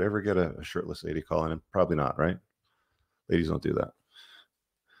all-ladies show. Would I ever get a shirtless lady calling in? Probably not, right? Ladies don't do that.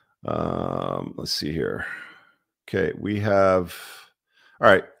 Let's see here. Okay, we have. All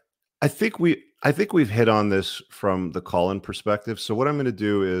right, I think we've hit on this from the call-in perspective. So what I'm going to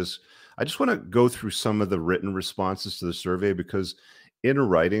do is I just want to go through some of the written responses to the survey, because in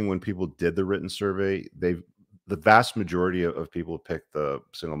writing, when people did the written survey, the vast majority of people picked the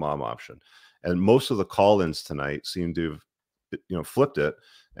single mom option. And most of the call-ins tonight seem to have, flipped it,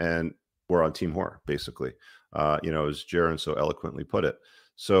 and we're on Team Whore, basically, as Jaron so eloquently put it.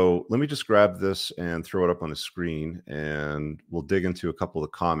 So let me just grab this and throw it up on the screen, and we'll dig into a couple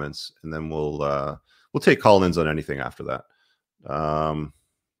of comments, and then we'll take call-ins on anything after that.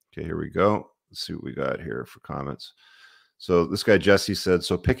 Okay, here we go. Let's see what we got here for comments. So this guy Jesse said,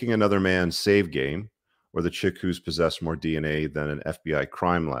 so picking another man's save game, or the chick who's possessed more DNA than an FBI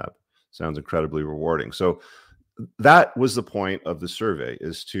crime lab. Sounds incredibly rewarding. So that was the point of the survey,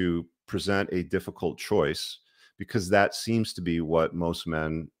 is to present a difficult choice, because that seems to be what most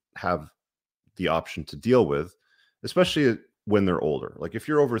men have the option to deal with. especially when they're older. Like if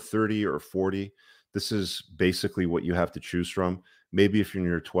you're over 30 or 40, this is basically what you have to choose from. Maybe if you're in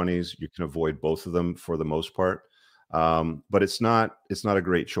your 20s, you can avoid both of them for the most part. But it's not a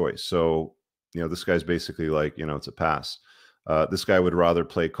great choice. So, this guy's basically like, it's a pass. This guy would rather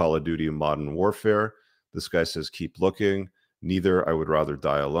play Call of Duty and Modern Warfare. This guy says, keep looking. Neither. I would rather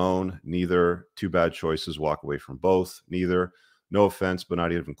die alone. Neither. Two bad choices. Walk away from both. Neither. No offense, but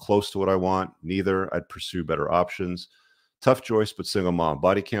not even close to what I want. Neither. I'd pursue better options. Tough choice, but single mom.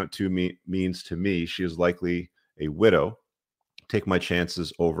 Body count 2 means to me she is likely a widow. Take my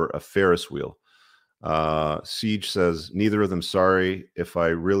chances over a Ferris wheel. Siege says, neither of them. Sorry. If I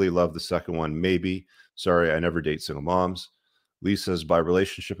really love the second one, maybe. Sorry, I never date single moms. Lee says, by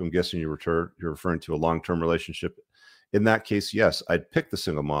relationship, I'm guessing you're referring to a long-term relationship. In that case, yes, I'd pick the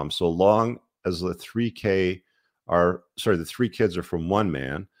single mom so long as the three kids are from one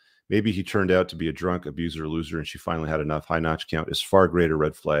man. Maybe he turned out to be a drunk, abuser, loser, and she finally had enough. High notch count is far greater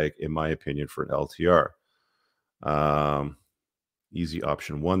red flag, in my opinion, for an LTR. Easy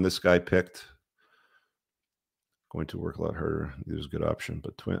option 1, this guy picked. Going to work a lot harder. It was a good option,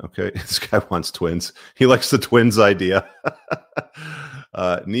 but twin. Okay, this guy wants twins. He likes the twins idea.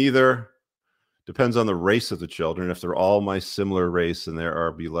 Neither. Depends on the race of the children. If they're all my similar race, then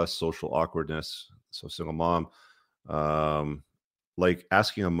there be less social awkwardness. So single mom. Like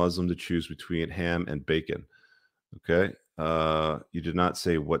asking a Muslim to choose between ham and bacon. Okay. You did not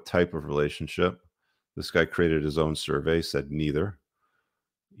say what type of relationship. This guy created his own survey, said neither.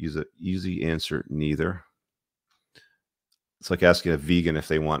 Easy answer, neither. It's like asking a vegan if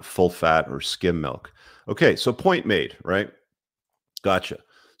they want full fat or skim milk. Okay, so point made, right? Gotcha.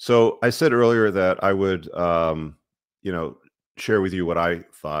 So I said earlier that I would, share with you what I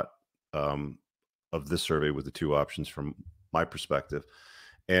thought of this survey with the 2 options from my perspective,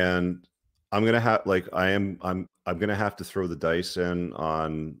 and I'm gonna have I'm gonna have to throw the dice in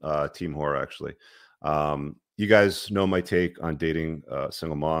on Team Horror. Actually, you guys know my take on dating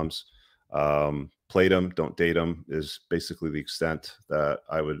single moms. Played them, don't date them is basically the extent that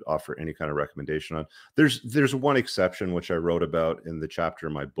I would offer any kind of recommendation on. There's one exception which I wrote about in the chapter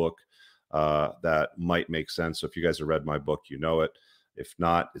in my book that might make sense. So if you guys have read my book, you know it. If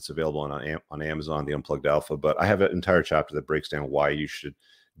not, it's available on Amazon, the Unplugged Alpha. But I have an entire chapter that breaks down why you should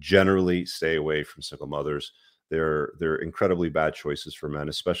generally stay away from single mothers. They're incredibly bad choices for men,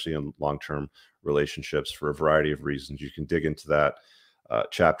 especially in long-term relationships for a variety of reasons. You can dig into that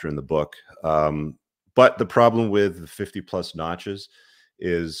chapter in the book. But the problem with the 50+ notches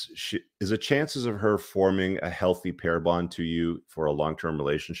is the chances of her forming a healthy pair bond to you for a long-term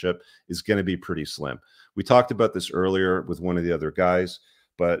relationship is going to be pretty slim. We talked about this earlier with one of the other guys,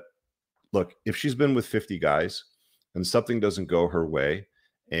 but look, if she's been with 50 guys and something doesn't go her way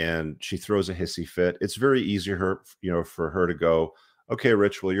and she throws a hissy fit, it's very easy for her to go, okay,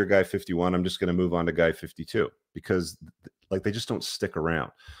 Rich, well, you're guy 51. I'm just going to move on to guy 52 because they just don't stick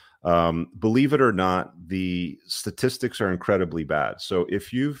around. Believe it or not, the statistics are incredibly bad. So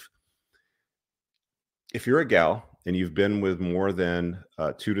if you're a gal and you've been with more than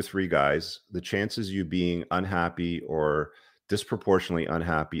 2 to 3 guys, the chances you being unhappy or disproportionately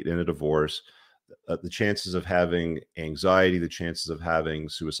unhappy in a divorce, the chances of having anxiety, the chances of having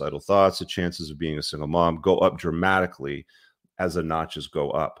suicidal thoughts, the chances of being a single mom go up dramatically as the notches go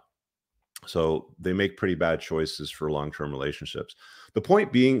up. So they make pretty bad choices for long-term relationships. The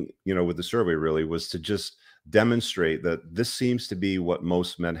point being, with the survey really was to just demonstrate that this seems to be what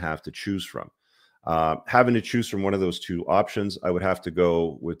most men have to choose from. Having to choose from one of those 2 options, I would have to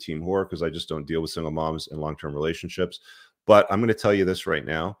go with Team Horror because I just don't deal with single moms in long-term relationships. But I'm going to tell you this right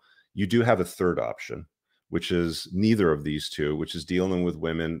now. You do have a third option, which is neither of these 2, which is dealing with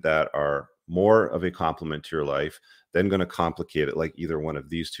women that are more of a complement to your life, then going to complicate it like either one of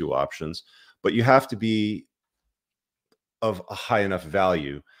these 2 options. But you have to be of a high enough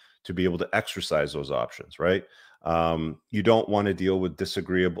value to be able to exercise those options, right? You don't want to deal with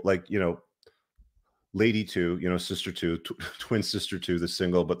disagreeable, lady 2, sister 2, twin sister 2, the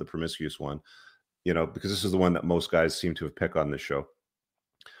single but the promiscuous one, because this is the one that most guys seem to have picked on this show.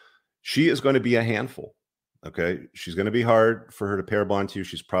 She is going to be a handful. Okay. She's going to be hard for her to pair bond to.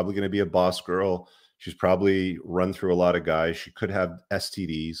 She's probably going to be a boss girl. She's probably run through a lot of guys. She could have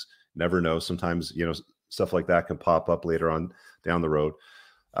STDs. Never know. Sometimes, stuff like that can pop up later on down the road.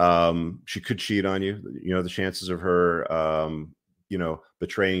 She could cheat on you. The chances of her,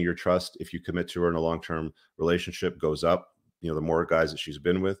 betraying your trust if you commit to her in a long-term relationship goes up, the more guys that she's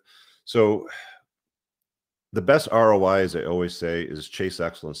been with. So the best ROI, as I always say, is chase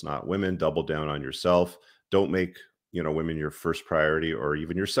excellence, not women. Double down on yourself. Don't make, women your first priority or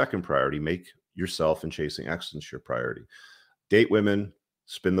even your second priority. Make yourself and chasing excellence your priority. Date women,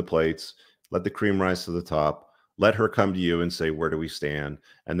 spin the plates, let the cream rise to the top. Let her come to you and say, where do we stand?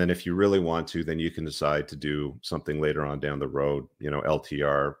 And then if you really want to, then you can decide to do something later on down the road,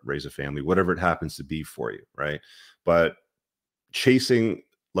 LTR, raise a family, whatever it happens to be for you, right? But chasing,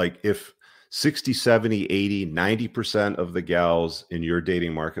 like if 60, 70, 80, 90% of the gals in your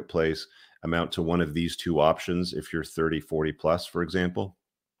dating marketplace amount to one of these two options, if you're 30, 40 plus, for example,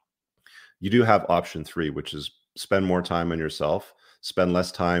 you do have option 3, which is spend more time on yourself, spend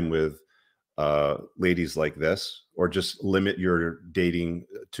less time with ladies like this, or just limit your dating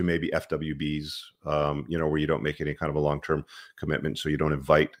to maybe FWBs, where you don't make any kind of a long-term commitment, so you don't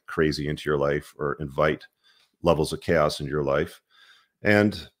invite crazy into your life or invite levels of chaos into your life.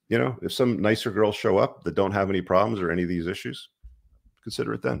 And if some nicer girls show up that don't have any problems or any of these issues,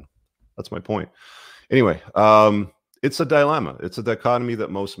 consider it then. That's my point. Anyway, it's a dilemma. It's a dichotomy that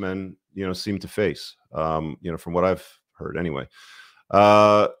most men seem to face, from what I've heard anyway.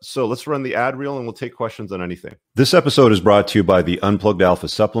 So let's run the ad reel and we'll take questions on anything. This episode is brought to you by the Unplugged Alpha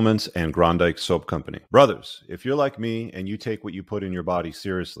Supplements and Grondike Soap Company. Brothers, if you're like me and you take what you put in your body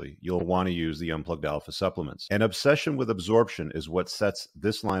seriously, you'll want to use the Unplugged Alpha Supplements. An obsession with absorption is what sets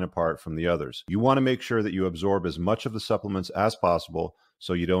this line apart from the others. You want to make sure that you absorb as much of the supplements as possible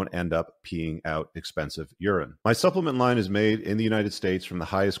so you don't end up peeing out expensive urine. My supplement line is made in the United States from the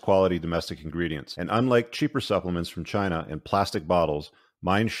highest quality domestic ingredients. And unlike cheaper supplements from China in plastic bottles,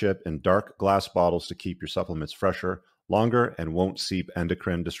 mine ship in dark glass bottles to keep your supplements fresher, longer, and won't seep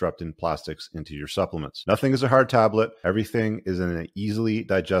endocrine disrupting plastics into your supplements. Nothing is a hard tablet. Everything is in an easily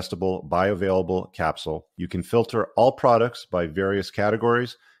digestible, bioavailable capsule. You can filter all products by various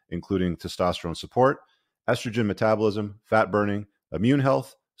categories, including testosterone support, estrogen metabolism, fat burning, immune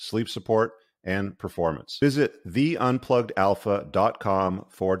health, sleep support, and performance. Visit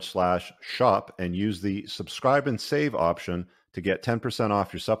theunpluggedalpha.com/shop and use the subscribe and save option to get 10%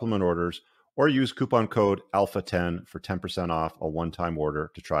 off your supplement orders, or use coupon code ALPHA10 for 10% off a one-time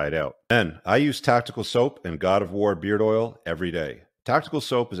order to try it out. Then, I use Tactical Soap and God of War beard oil every day. Tactical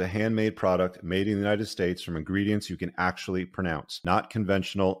Soap is a handmade product made in the United States from ingredients you can actually pronounce, not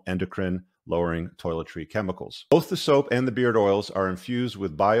conventional endocrine lowering toiletry chemicals. Both the soap and the beard oils are infused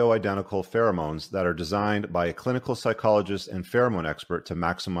with bioidentical pheromones that are designed by a clinical psychologist and pheromone expert to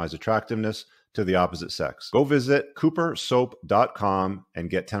maximize attractiveness to the opposite sex. Go visit coopersoap.com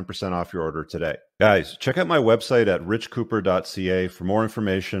and get 10% off your order today. Guys, check out my website at richcooper.ca for more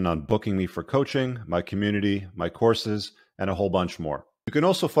information on booking me for coaching, my community, my courses, and a whole bunch more. You can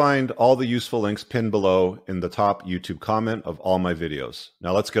also find all the useful links pinned below in the top YouTube comment of all my videos.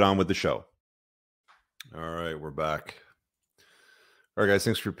 Now let's get on with the show. All right, we're back. All right, guys,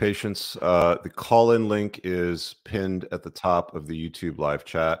 thanks for your patience. The call-in link is pinned at the top of the YouTube live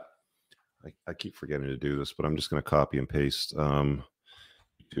chat. I keep forgetting to do this, but I'm just going to copy and paste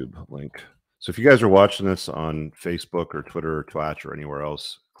YouTube link. So if you guys are watching this on Facebook or Twitter or Twitch or anywhere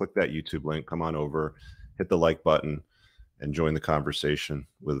else, click that YouTube link, come on over, hit the like button, and join the conversation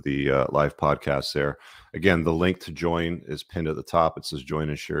with the live podcast there. Again, the link to join is pinned at the top. It says join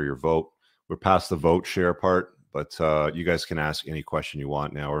and share your vote. We're past the vote share part, but you guys can ask any question you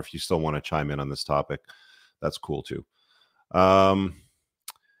want now, or if you still want to chime in on this topic, that's cool too.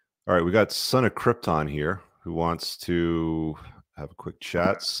 All right, we got Son of Krypton here who wants to have a quick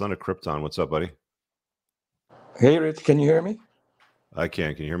chat. Son of Krypton, what's up, buddy? Hey, Rich, can you hear me? I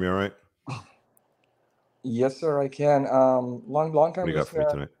can. Can you hear me all right? Yes, sir, I can. Long What time do you got for me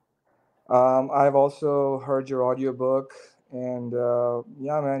listener. tonight? I've also heard your audiobook, and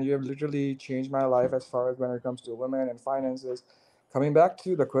yeah, man, you have literally changed my life as far as when it comes to women and finances. Coming back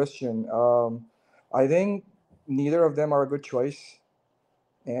to the question, I think neither of them are a good choice,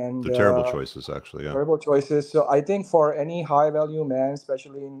 and They're terrible choices, actually. Yeah. terrible choices. So I think for any high-value man,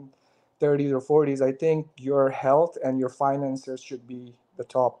 especially in 30s or 40s, I think your health and your finances should be the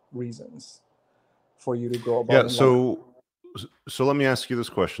top reasons for you to go about Yeah. in life. So let me ask you this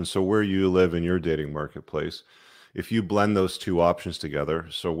question. So where you live in your dating marketplace, if you blend those two options together,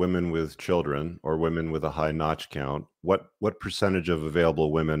 so women with children or women with a high notch count, what percentage of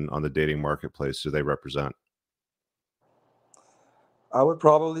available women on the dating marketplace do they represent? I would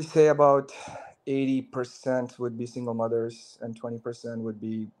probably say about 80% would be single mothers and 20% would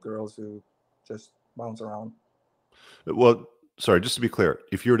be girls who just bounce around. Well, sorry, just to be clear,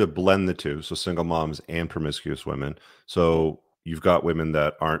 if you were to blend the two, so single moms and promiscuous women, so you've got women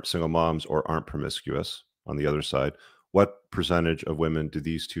that aren't single moms or aren't promiscuous on the other side, what percentage of women do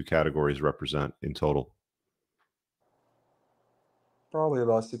these two categories represent in total? Probably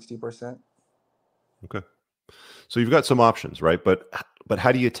about 60%. Okay. So you've got some options, right? But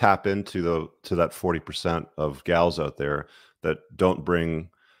how do you tap into that 40% of gals out there that don't bring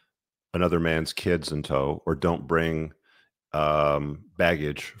another man's kids in tow, or don't bring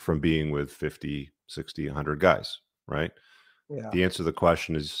baggage from being with 50, 60, 100 guys, right? Yeah. The answer to the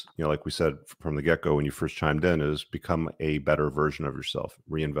question is, like we said from the get-go when you first chimed in, is become a better version of yourself,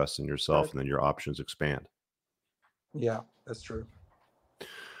 reinvest in yourself, Right. and then your options expand. Yeah, that's true.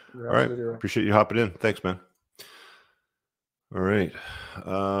 You're All right. absolutely right. Appreciate you hopping in. Thanks, man. All right.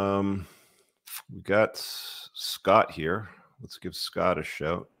 We got Scott here. Let's give Scott a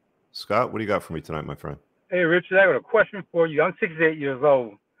shout. Scott, what do you got for me tonight, my friend? Hey, Richard, I got a question for you. I'm 68 years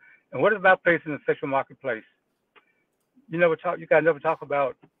old, and what is my place in the sexual marketplace? You guys never talk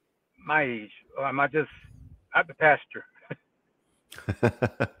about my age, or am I just out the pasture?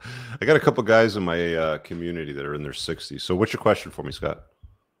 I got a couple guys in my community that are in their 60s. So what's your question for me, Scott?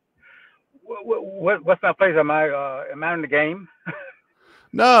 What's my place? Am I in the game?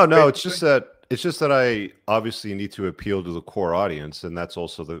 No, it's just that I obviously need to appeal to the core audience, and that's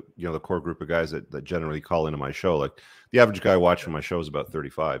also the core group of guys that generally call into my show. Like the average guy watching my show is about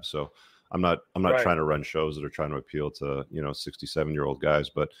 35, so I'm not Right. trying to run shows that are trying to appeal to 67-year-old guys.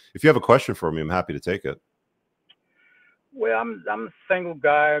 But if you have a question for me, I'm happy to take it. Well, I'm a single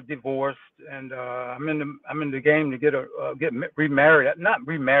guy, divorced, and I'm in the game to get remarried. Not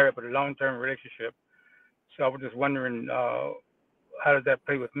remarried, but a long-term relationship. So I was just wondering, how does that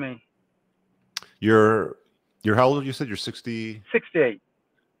play with me? You're how old? You said you're 60? 68.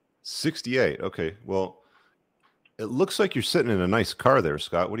 68. Okay. Well, it looks like you're sitting in a nice car there,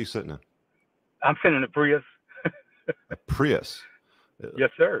 Scott. What are you sitting in? I'm sitting in a Prius. A Prius.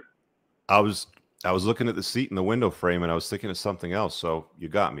 Yes, sir. I was looking at the seat and the window frame, and I was thinking of something else. So you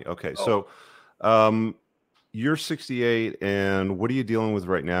got me. Okay. Oh. So, you're 68, and what are you dealing with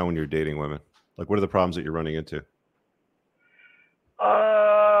right now when you're dating women? Like, what are the problems that you're running into?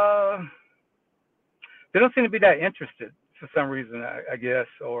 They don't seem to be that interested for some reason, I guess,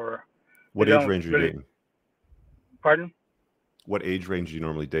 or What they age don't range are you really- dating? Pardon? What age range do you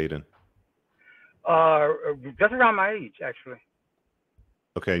normally date in? Just around my age, actually.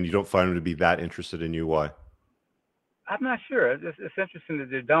 Okay, and you don't find them to be that interested in you. Why? I'm not sure. It's interesting that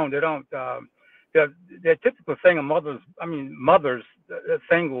they don't. They don't. They're typical single mothers. I mean, mothers are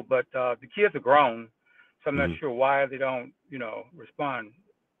single, but the kids are grown. So I'm not sure why they don't, respond.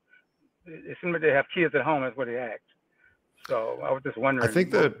 It seems like they have kids at home. That's what they act. So I was just wondering I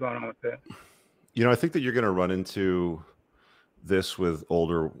think what's going on with that. I think that you're going to run into this with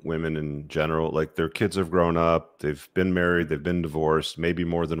older women in general. Like, their kids have grown up, they've been married, they've been divorced, maybe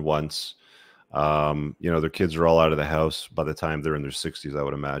more than once. Their kids are all out of the house by the time they're in their 60s, I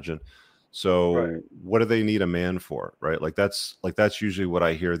would imagine. So Right. what do they need a man for, right? Like that's usually what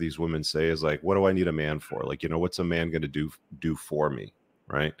I hear these women say is like, what do I need a man for? Like, what's a man going to do for me,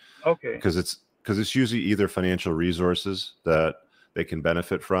 right? Okay. Because it's usually either financial resources that they can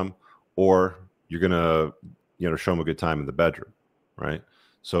benefit from, or you're going to show them a good time in the bedroom, right?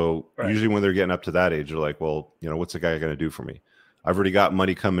 So Right. usually when they're getting up to that age, they're like, well, what's a guy going to do for me? I've already got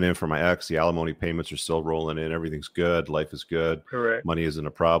money coming in for my ex. The alimony payments are still rolling in. Everything's good. Life is good. Correct. Money isn't a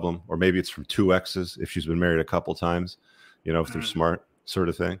problem. Or maybe it's from two exes if she's been married a couple times, if they're smart, sort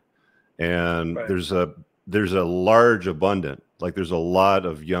of thing. And Right. there's a large abundant, like there's a lot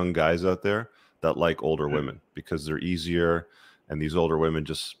of young guys out there that like older women because they're easier. And these older women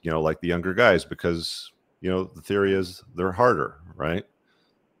just, like the younger guys because, the theory is they're harder, right?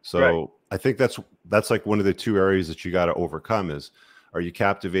 So Right. I think that's like one of the two areas that you got to overcome is, are you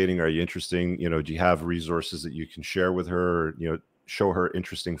captivating? Are you interesting? Do you have resources that you can share with her, or, show her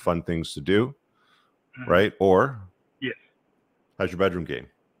interesting, fun things to do, right? Or Yes. how's your bedroom game,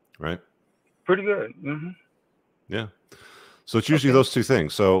 right? Pretty good. Yeah. So it's usually those two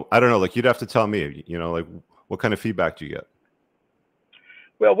things. So I don't know, like you'd have to tell me, like what kind of feedback do you get?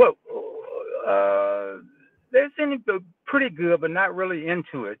 Well, they seem to be pretty good, but not really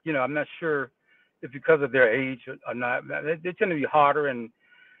into it. I'm not sure if because of their age or not. They tend to be harder and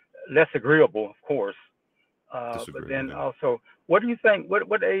less agreeable, of course. But then also, what do you think?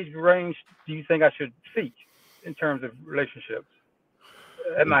 What age range do you think I should seek in terms of relationships?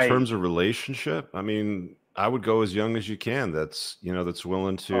 At my In terms age? of relationship, I mean, I would go as young as you can. That's that's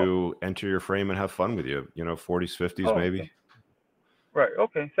willing to enter your frame and have fun with you. 40s, 50s, Oh, maybe. okay. Right.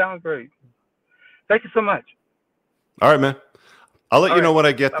 Okay. Sounds great. Thank you so much. All right, man. I'll let All you know right. when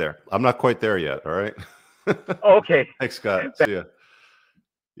I get there. I'm not quite there yet. All right. Okay. Thanks, Scott. See ya.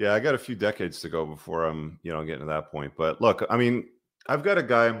 Yeah, I got a few decades to go before I'm, getting to that point. But look, I mean, I've got a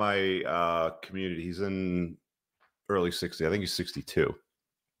guy in my community. He's in early 60s. I think he's 62.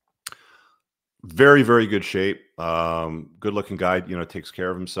 Very, very good shape. Good looking guy, takes care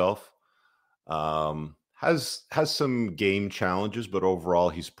of himself. Has some game challenges, but overall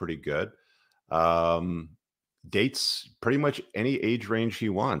he's pretty good. Um, Dates pretty much any age range he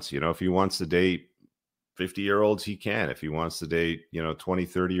wants. If he wants to date 50-year-olds, he can. If he wants to date, 20,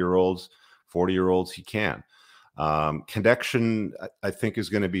 30-year-olds, 40-year-olds, he can. Connection, I think, is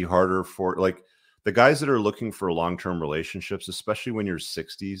going to be harder for like the guys that are looking for long-term relationships, especially when you're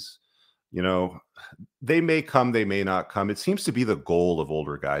 60s. They may come, they may not come. It seems to be the goal of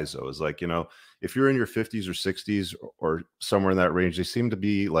older guys, though, is like, if you're in your 50s or 60s or somewhere in that range, they seem to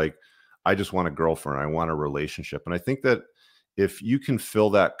be like, I just want a girlfriend. I want a relationship. And I think that if you can fill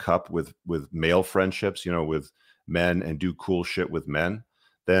that cup with male friendships, with men and do cool shit with men,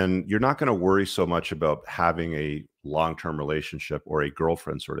 then you're not going to worry so much about having a long-term relationship or a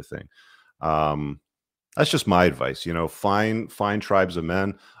girlfriend sort of thing. That's just my advice. Find tribes of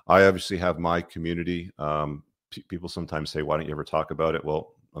men. I obviously have my community. People sometimes say, why don't you ever talk about it?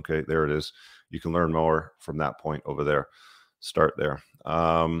 Well, okay, there it is. You can learn more from that point over there. Start there.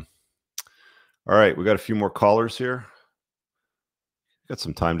 All right, we got a few more callers here. Got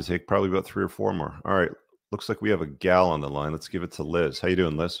some time to take, probably about 3 or 4 more. All right, looks like we have a gal on the line. Let's give it to Liz. How you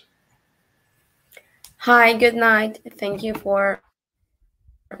doing, Liz? Hi, good night. Thank you for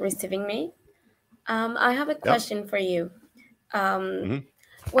receiving me. I have a question for you.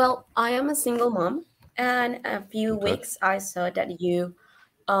 Well, I am a single mom, and a few weeks I saw that you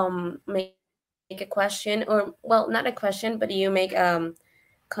make a question, or well, not a question, but you make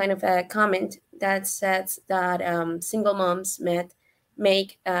kind of a comment that says that single moms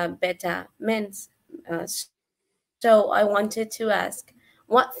make better men. Uh, so I wanted to ask,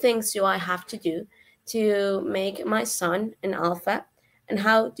 what things do I have to do to make my son an alpha, and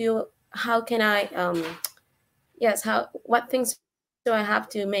how can I yes, how what things do I have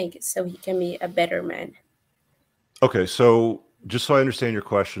to make so he can be a better man? Okay, so just so I understand your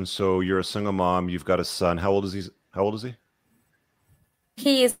question, so you're a single mom, you've got a son. How old is he?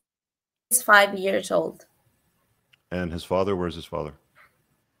 He is 5 years old. And his father, where's his father?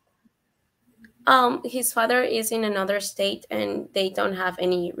 His father is in another state, and they don't have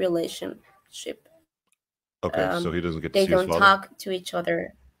any relationship. Okay, so he doesn't get to They see his don't father? talk to each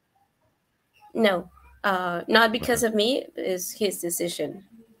other. No, not because of me. It's his decision.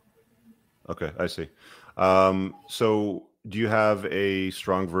 Okay, I see. So do you have a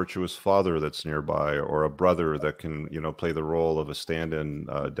strong, virtuous father that's nearby, or a brother that can, play the role of a stand-in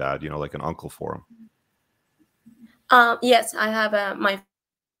dad, like an uncle for him? Yes, I have my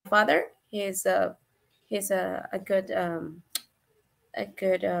father. He's a good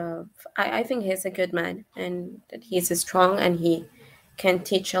I think he's a good man, and that he's strong, and he can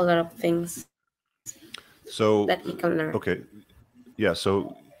teach a lot of things So, that he can learn. okay. Yeah,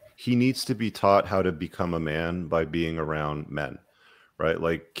 so he needs to be taught how to become a man by being around men, right?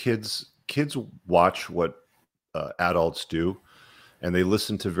 Like kids watch what adults do, and they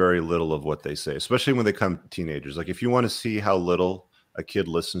listen to very little of what they say, especially when they come teenagers. Like if you want to see how little a kid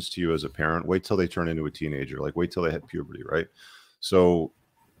listens to you as a parent, wait till they turn into a teenager. Like wait till they hit puberty, right? So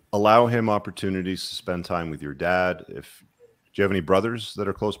allow him opportunities to spend time with your dad. Do you have any brothers that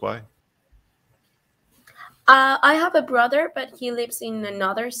are close by? I have a brother, but he lives in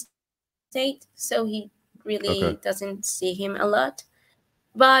another state, so he really doesn't see him a lot.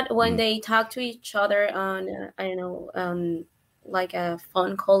 But when they talk to each other on, I don't know, like a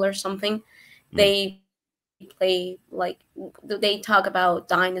phone call or something, they play like they talk about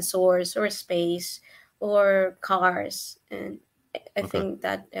dinosaurs or space or cars, and I think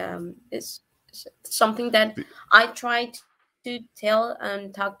that is something that I try to tell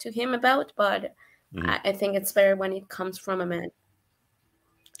and talk to him about, but I think it's better when it comes from a man.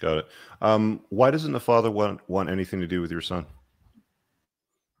 Got it. Why doesn't the father want anything to do with your son?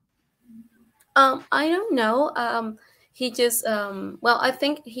 I don't know. He just well, I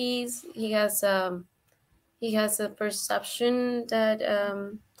think he has a perception that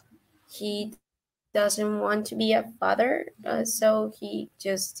he doesn't want to be a father, so he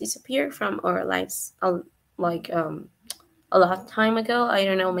just disappeared from our lives. Like a long time ago. I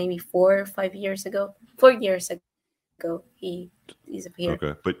don't know, maybe 4 or 5 years ago. 4 years ago, he disappeared.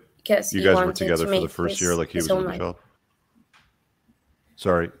 Okay, but Because you he guys were wanted to together for the make first year, like he his was own with a life. child?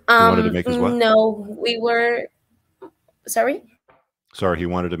 Sorry, he wanted to make his what? No, we were. Sorry. Sorry, he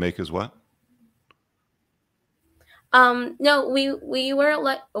wanted to make his what? No, we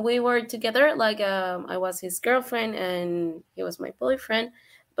were together. Like I was his girlfriend and he was my boyfriend,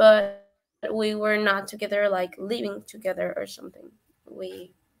 but we were not together, like living together or something.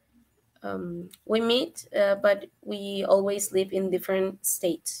 We meet, but we always live in different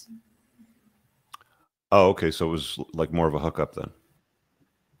states. Oh, okay. So it was like more of a hookup then.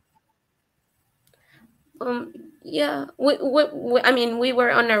 Yeah, I mean, we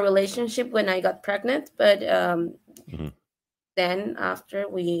were on a relationship when I got pregnant, but then after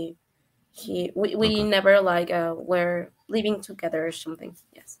we Okay. never like were living together or something.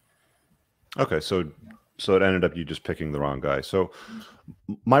 Yes. Okay, so it ended up you just picking the wrong guy. So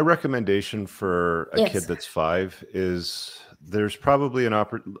my recommendation for a kid Yes. that's 5 is there's probably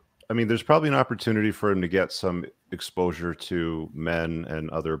there's probably an opportunity for him to get some exposure to men and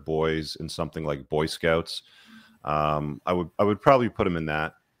other boys in something like Boy Scouts. I would probably put him in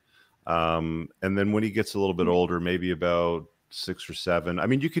that. And then when he gets a little bit older, maybe about 6 or 7, I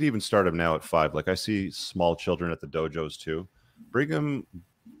mean, you could even start him now at 5. Like I see small children at the dojos too. Bring him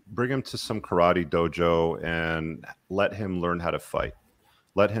to some karate dojo and let him learn how to fight.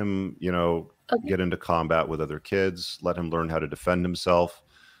 Let him, Okay. get into combat with other kids. Let him learn how to defend himself.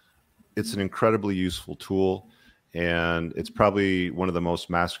 It's an incredibly useful tool, and it's probably one of the most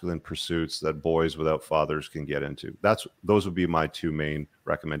masculine pursuits that boys without fathers can get into. Those would be my 2 main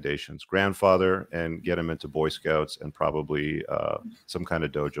recommendations: grandfather, and get him into Boy Scouts, and probably some kind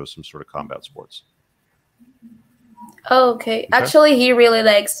of dojo, some sort of combat sports. Oh, okay. Actually, he really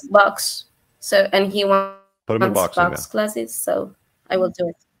likes box, and he wants Put him in boxing box classes, so I will do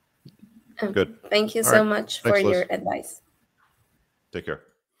it. Good. Thank you All so right. much Thanks, for Liz. your advice. Take care.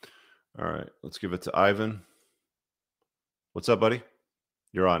 All right, let's give it to Ivan. What's up, buddy?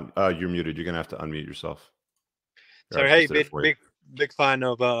 You're on. You're muted. You're gonna have to unmute yourself. Sorry, hey, big fan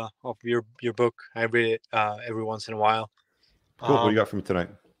of your book. I read it every once in a while. Cool. What do you got for me tonight?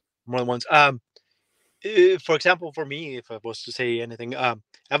 More than once. For example, for me, if I was to say anything, I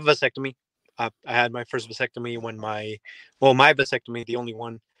have a vasectomy. I had my first vasectomy when my vasectomy, the only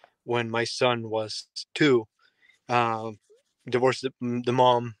one, when my son was 2. Divorced the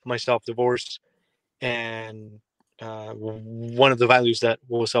mom, myself divorced, and one of the values that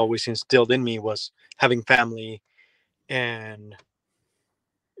was always instilled in me was having family, and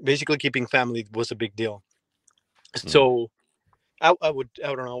basically keeping family was a big deal. So I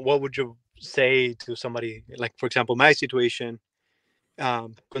don't know, what would you say to somebody like, for example, my situation,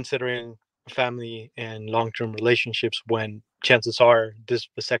 considering family and long-term relationships, when chances are this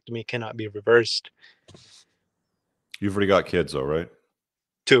vasectomy cannot be reversed? You've already got kids, though, right?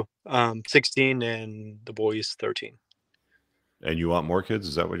 2, 16, and the boy is 13. And you want more kids?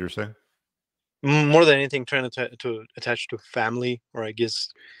 Is that what you're saying? More than anything, trying to attach to family, or I guess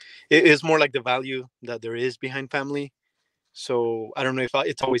it is more like the value that there is behind family. So I don't know if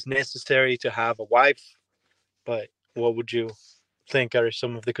it's always necessary to have a wife, but what would you think are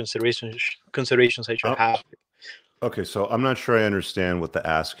some of the considerations I should have? Okay, so I'm not sure I understand what the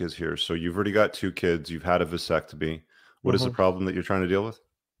ask is here. So you've already got 2 kids. You've had a vasectomy. What is the problem that you're trying to deal with?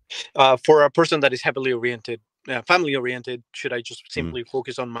 For a person that is heavily oriented, family oriented, should I just simply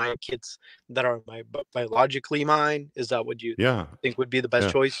focus on my kids that are biologically mine? Is that what you think would be the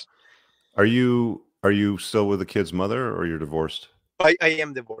best choice? Are you still with the kid's mother, or you're divorced? I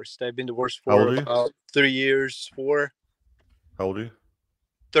am divorced. I've been divorced How old for are you? about 3 years. How old are you?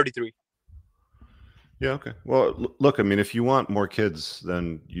 33. Yeah. Okay. Well, look, I mean, if you want more kids,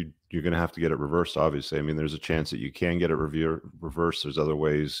 then you're going to have to get it reversed. Obviously, I mean, there's a chance that you can get it reversed. There's other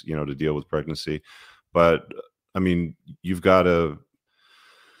ways, to deal with pregnancy, but I mean, you got to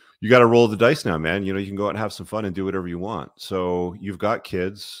roll the dice now, man. You can go out and have some fun and do whatever you want. So you've got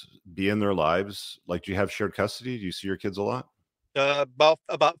kids, be in their lives. Like, do you have shared custody? Do you see your kids a lot? About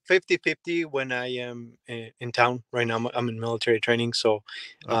 50-50 when I am in town. Right now, I'm in military training, so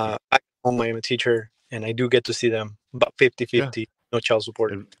I am a teacher, and I do get to see them. About 50-50, no child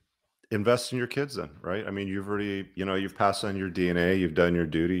support. Invest in your kids then, right? I mean, you've already, you've passed on your DNA, you've done your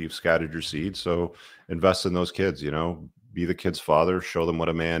duty, you've scattered your seed. So invest in those kids, be the kid's father, show them what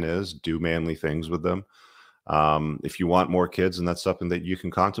a man is, do manly things with them. If you want more kids, and that's something that you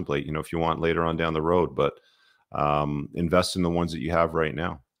can contemplate, if you want later on down the road, but invest in the ones that you have right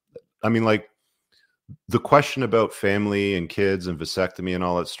now. I mean, like, the question about family and kids and vasectomy and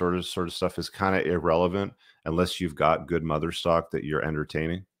all that sort of stuff is kind of irrelevant unless you've got good mother stock that you're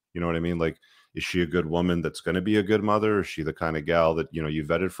entertaining. You know what I mean? Like, is she a good woman that's going to be a good mother? Is she the kind of gal that, you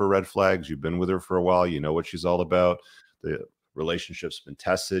vetted for red flags? You've been with her for a while. You know what she's all about. The relationship's been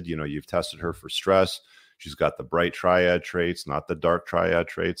tested. You've tested her for stress. She's got the bright triad traits, not the dark triad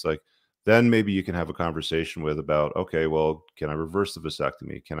traits. Like, then maybe you can have a conversation about, okay, well, can I reverse the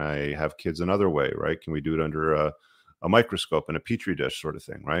vasectomy? Can I have kids another way, right? Can we do it under a microscope and a petri dish sort of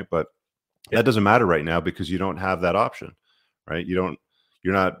thing, right? But that doesn't matter right now because you don't have that option, right? You're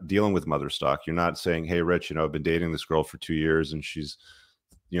not dealing with mother stock. You're not saying, hey, Rich, I've been dating this girl for 2 years and she's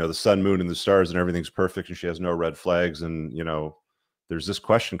the sun, moon, and the stars, and everything's perfect, and she has no red flags, and there's this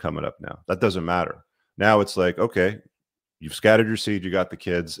question coming up now. That doesn't matter. Now it's like, okay, you've scattered your seed, you got the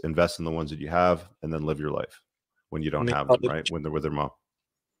kids, invest in the ones that you have, and then live your life when you don't have them, right? When they're with their mom.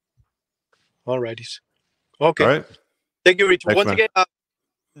 All righties. Okay. All right. Thank you, Rich. Thanks, Once man. again,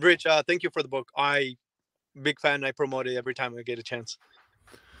 Rich, thank you for the book. Big fan. I promote it every time I get a chance.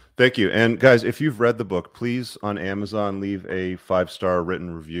 Thank you. And guys, if you've read the book, please on Amazon leave a 5-star written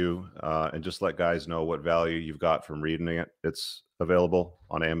review and just let guys know what value you've got from reading it. It's available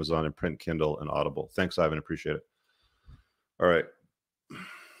on Amazon in print, Kindle, and Audible. Thanks, Ivan. Appreciate it. All right.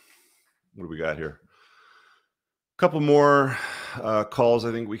 What do we got here? A couple more calls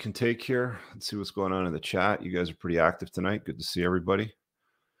I think we can take here. Let's see what's going on in the chat. You guys are pretty active tonight. Good to see everybody.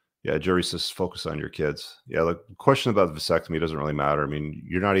 Yeah, Jerry says focus on your kids. Yeah, the question about the vasectomy doesn't really matter. I mean,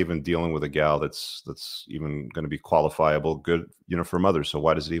 you're not even dealing with a gal that's even going to be qualifiable, good, for mothers. So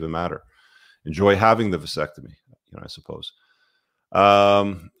why does it even matter? Enjoy having the vasectomy, I suppose.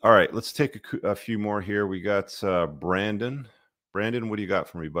 All right, let's take a few more here. We got Brandon. Brandon, what do you got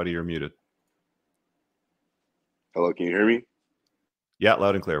for me, buddy? You're muted. Hello, can you hear me? Yeah,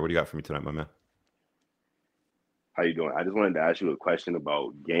 loud and clear. What do you got for me tonight, my man? How you doing? I just wanted to ask you a question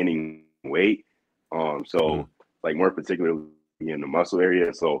about gaining weight. Like more particularly in the muscle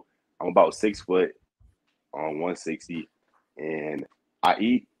area. So I'm about 6 foot on 160, and I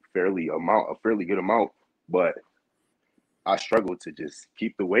eat a fairly good amount, but I struggle to just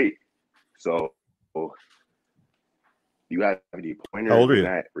keep the weight. So you have any pointers in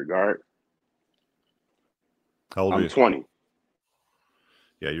that regard? How old are you? I'm 20.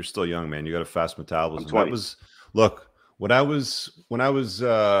 Yeah, you're still young, man. You got a fast metabolism. I'm 20. That was, look, when I was I'm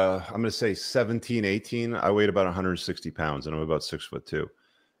going to say 17, 18, I weighed about 160 pounds and I'm about 6'2".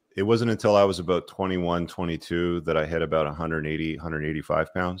 It wasn't until I was about 21, 22 that I hit about 180,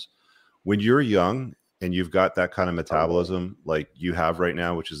 185 pounds. When you're young and you've got that kind of metabolism like you have right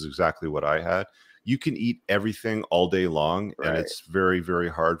now, which is exactly what I had, you can eat everything all day long. Right. And it's very, very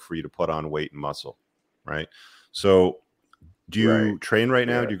hard for you to put on weight and muscle. Right. So do you train right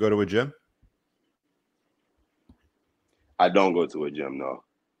now? Yeah. Do you go to a gym? I don't go to a gym, no.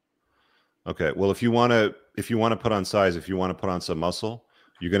 Okay. Well, if you want to put on size, if you want to put on some muscle,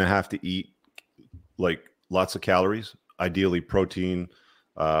 you're going to have to eat like lots of calories, ideally protein,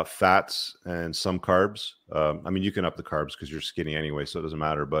 fats, and some carbs. I mean, you can up the carbs because you're skinny anyway, so it doesn't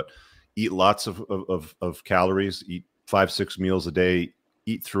matter. But eat lots of calories. Eat 5-6 meals a day.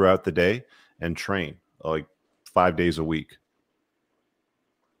 Eat throughout the day and train like 5 days a week.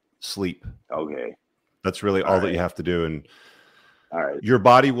 Sleep. Okay. That's really all that you have to do. And all right, your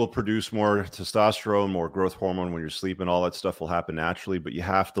body will produce more testosterone, more growth hormone when you're sleeping. All that stuff will happen naturally, but you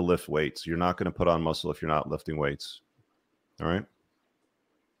have to lift weights. You're not going to put on muscle if you're not lifting weights. All right.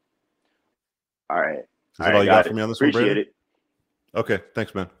 All right. Is that all you got for me on this one, Appreciate Brandon? it. Okay.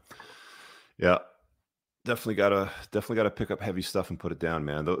 Thanks, man. Yeah. Definitely gotta pick up heavy stuff and put it down,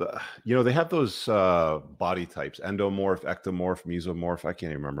 man. They have those body types: endomorph, ectomorph, mesomorph. I can't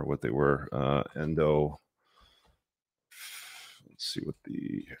even remember what they were. Let's see what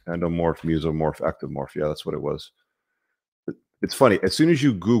the endomorph, mesomorph, ectomorph. Yeah, that's what it was. It's funny. As soon as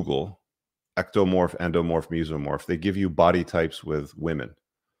you Google ectomorph, endomorph, mesomorph, they give you body types with women.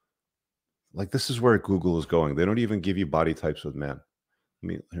 Like, this is where Google is going. They don't even give you body types with men.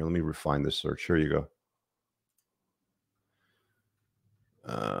 Let me refine this search. Here you go.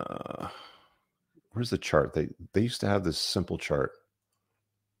 Where's the chart? They used to have this simple chart.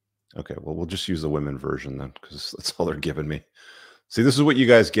 Okay, well, we'll just use the women version then, because that's all they're giving me. See, this is what you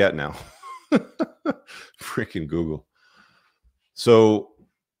guys get now. Freaking Google. So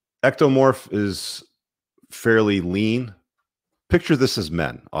ectomorph is fairly lean. Picture this as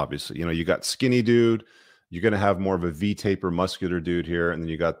men, obviously. You got skinny dude. You're going to have more of a V-taper muscular dude here. And then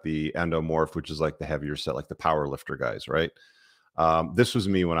you got the endomorph, which is like the heavier set, like the power lifter guys, right? This was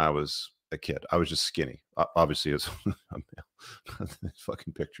me when I was a kid. I was just skinny. Obviously, it's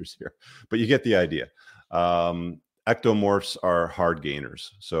fucking pictures here, but you get the idea. Ectomorphs are hard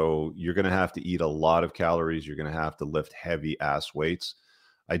gainers. So you're going to have to eat a lot of calories. You're going to have to lift heavy ass weights,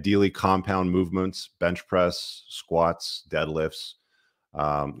 ideally compound movements, bench press, squats, deadlifts,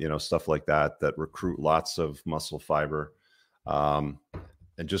 stuff like that recruit lots of muscle fiber, and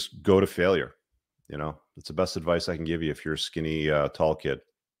just go to failure. It's the best advice I can give you if you're a skinny, tall kid.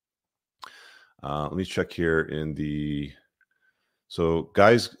 Let me check here so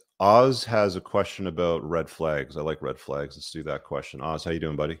guys, Oz has a question about red flags. I like red flags. Let's do that question. Oz, how you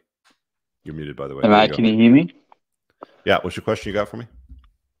doing, buddy? You're muted, by the way. Can you hear me? Yeah. What's your question you got for me?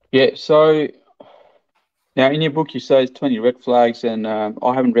 Yeah. So Now, in your book, you say it's 20 red flags, and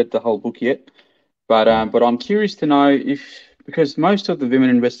I haven't read the whole book yet, but I'm curious to know if, because most of the women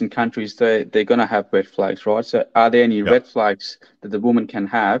in Western countries, they're going to have red flags, right? So are there any red flags that the woman can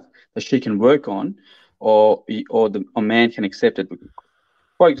have that she can work on, or a man can accept it?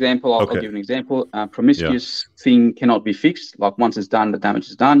 For example, I'll give an example. Promiscuous thing cannot be fixed. Like once it's done, the damage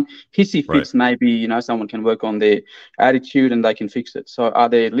is done. Hissy fits, maybe, someone can work on their attitude and they can fix it. So are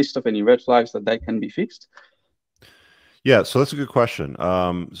there a list of any red flags that they can be fixed? Yeah, so that's a good question.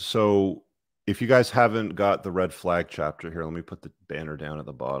 So if you guys haven't got the red flag chapter here, let me put the banner down at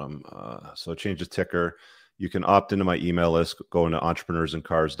the bottom. So change the ticker. You can opt into my email list, go into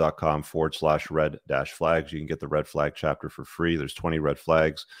entrepreneursandcars.com/red-flags. You can get the red flag chapter for free. There's 20 red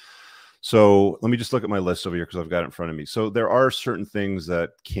flags. So let me just look at my list over here because I've got it in front of me. So there are certain things that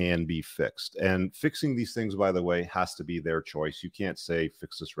can be fixed. And fixing these things, by the way, has to be their choice. You can't say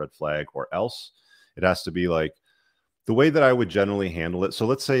fix this red flag or else. It has to be like the way that I would generally handle it. So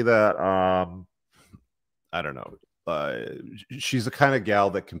let's say that, I don't know, she's the kind of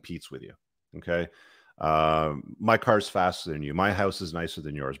gal that competes with you. Okay. My car's faster than you. My house is nicer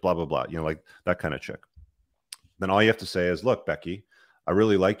than yours, blah, blah, blah. Like that kind of chick. Then all you have to say is, look, Becky, I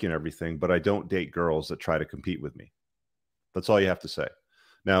really like you and everything, but I don't date girls that try to compete with me. That's all you have to say.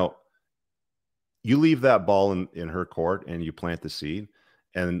 Now, you leave that ball in her court and you plant the seed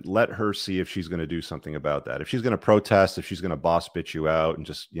and let her see if she's going to do something about that. If she's going to protest, if she's going to boss bitch you out and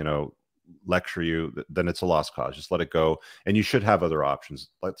just, lecture you, then it's a lost cause. Just let it go. And you should have other options.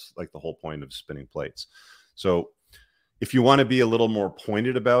 That's like the whole point of spinning plates. So if you want to be a little more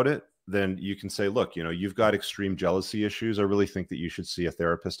pointed about it, then you can say, look, you've got extreme jealousy issues. I really think that you should see a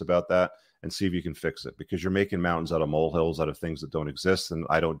therapist about that and see if you can fix it, because you're making mountains out of molehills, out of things that don't exist. And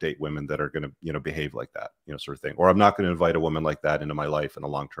I don't date women that are going to, behave like that, sort of thing. Or I'm not going to invite a woman like that into my life on a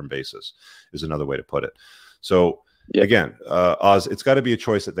long-term basis is another way to put it. So again, Oz, it's got to be a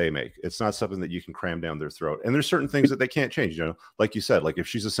choice that they make. It's not something that you can cram down their throat. And there's certain things that they can't change. Like you said, like if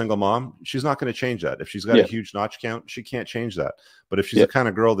she's a single mom, she's not going to change that. If she's got a huge notch count, she can't change that. But if she's the kind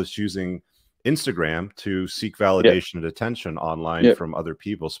of girl that's using Instagram to seek validation and attention online from other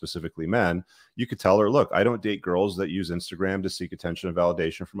people, specifically men, you could tell her, look, I don't date girls that use Instagram to seek attention and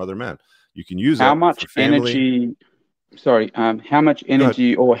validation from other men. You can use how it much for family. Energy sorry how much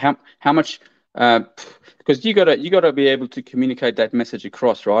energy or how much because you gotta be able to communicate that message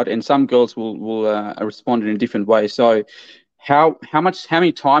across, right? And some girls will respond in a different way. So how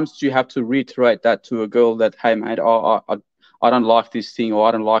many times do you have to reiterate that to a girl that, hey mate, I don't like this thing, or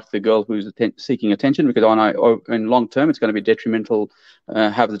I don't like the girl who's seeking attention, because I know in long term it's going to be detrimental,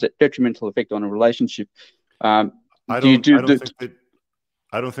 have a detrimental effect on a relationship. I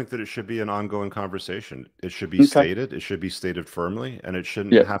don't think that it should be an ongoing conversation. It should be stated. It should be stated firmly, and it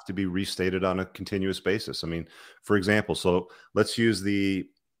shouldn't have to be restated on a continuous basis. I mean, for example, so let's use the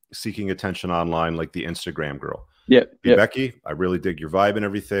seeking attention online, like the Instagram girl. Becky, I really dig your vibe and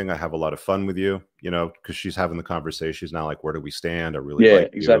everything. I have a lot of fun with you, because she's having the conversation. She's not like, where do we stand? I really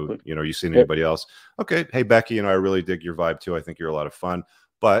like you. You seen anybody else? Okay. Hey, Becky, I really dig your vibe too. I think you're a lot of fun,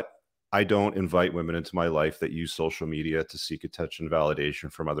 but I don't invite women into my life that use social media to seek attention and validation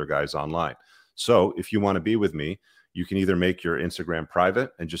from other guys online. So if you want to be with me, you can either make your Instagram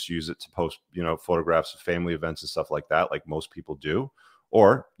private and just use it to post, photographs of family events and stuff like that, like most people do,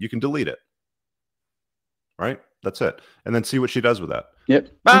 or you can delete it. Right? That's it. And then see what she does with that.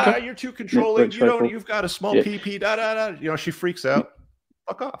 You're too controlling. You've got a small PP, she freaks out.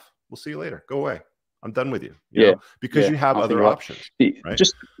 Fuck off. We'll see you later. Go away. I'm done with you. Because you have other options. Right?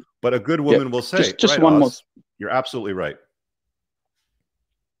 But a good woman will say, just right, one more. You're absolutely right.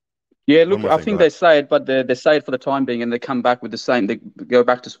 Yeah, look, I think they say it, but they say it for the time being, and they come back with the same. They go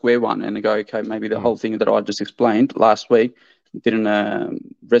back to square one, and they go, okay, maybe the whole thing that I just explained last week didn't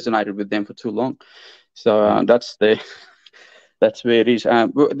resonated with them for too long. So that's where it is.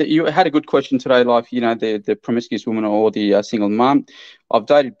 You had a good question today, like the promiscuous woman or the single mom. I've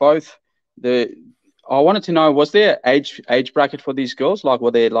dated both. I wanted to know, was there age bracket for these girls? Like,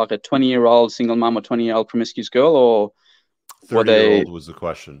 were they like a 20-year-old single mom or 20-year-old promiscuous girl, or 30-year-old was the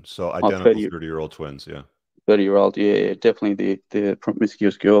question. So identical 30-year-old twins, 30-year-old, definitely the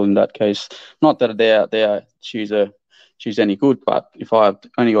promiscuous girl in that case. Not that she's any good, but if I've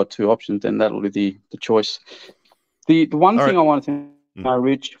only got two options, then that'll be the choice. The one thing I wanted to know,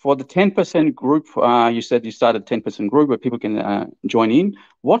 Rich, for the 10% group, you said you started 10% group where people can join in.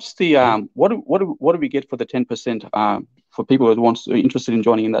 What's the what do we get for the 10% for people who interested in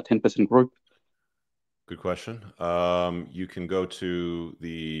joining in that 10% group? Good question. You can go to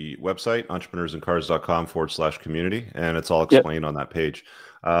the website, entrepreneursandcars.com/community, and it's all explained on that page.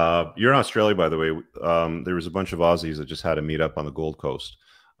 You're in Australia, by the way. There was a bunch of Aussies that just had a meetup on the Gold Coast.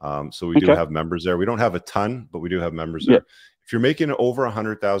 So we do have members there. We don't have a ton, but we do have members there. If you're making over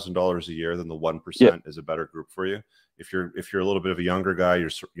 $100,000 a year, then the 1% is a better group for you. If you're a little bit of a younger guy, you're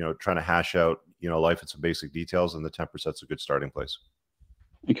trying to hash out life and some basic details, and the 10% is a good starting place.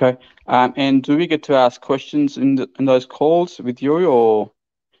 Okay. And do we get to ask questions in those calls with you, or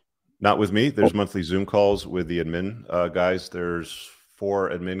not with me? There's monthly Zoom calls with the admin guys. There's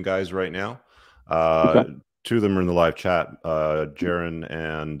 4 admin guys right now. 2 of them are in the live chat, Jaron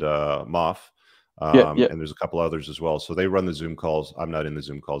and Moff. And there's a couple others as well. So they run the Zoom calls. I'm not in the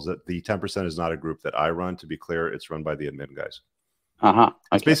Zoom calls. The 10% is not a group that I run. To be clear, it's run by the admin guys.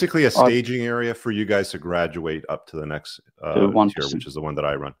 It's basically a staging area for you guys to graduate up to the next tier, which is the one that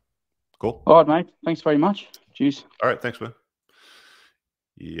I run. Cool. All right, mate. Thanks very much. Cheers. All right. Thanks, man.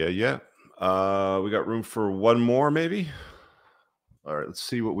 Yeah. We got room for one more, maybe. All right. Let's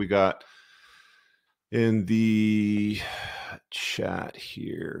see what we got in the chat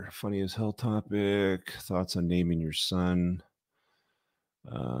here. Funny as hell topic. Thoughts on naming your son.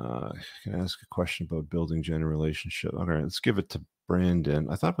 Can I ask a question about building genuine relationship? All right, let's give it to Brandon.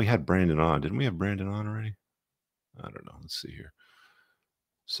 I thought we had Brandon on. Didn't we have Brandon on already? I don't know. Let's see here.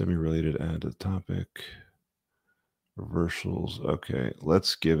 Semi-related add to the topic. Reversals. Okay,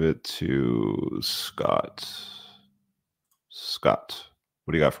 let's give it to Scott. Scott,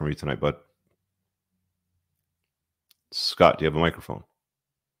 what do you got for me tonight, bud? Scott, do you have a microphone?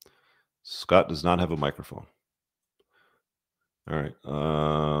 Scott does not have a microphone. All right.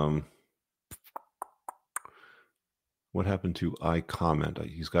 What happened to iComment?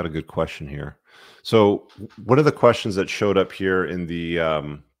 He's got a good question here. So one of the questions that showed up here in the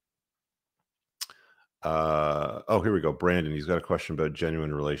oh, here we go. Brandon, he's got a question about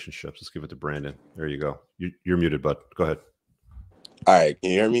genuine relationships. Let's give it to Brandon. There you go. You're muted, bud. Go ahead. All right.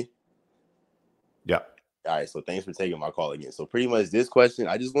 Can you hear me? Yeah. All right. So thanks for taking my call again. So pretty much this question,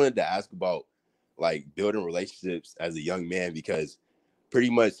 I just wanted to ask about like building relationships as a young man, because pretty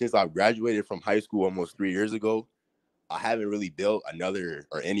much since I graduated from high school almost 3 years ago, I haven't really built another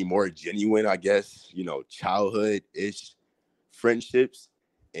or any more genuine, I guess, childhood-ish friendships.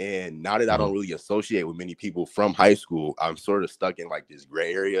 And now that I don't really associate with many people from high school, I'm sort of stuck in like this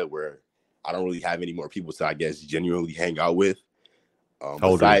gray area where I don't really have any more people to, I guess, genuinely hang out with.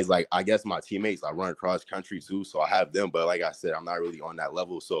 Besides, like, I guess my teammates, I run cross country too, so I have them. But like I said, I'm not really on that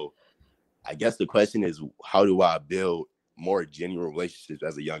level. So I guess the question is, how do I build more genuine relationships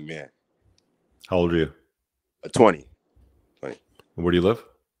as a young man? How old are you? 20. Where do you live?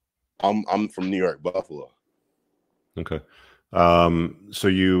 I'm from New York, Buffalo. Okay. So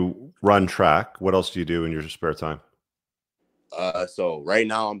you run track. What else do you do in your spare time? So right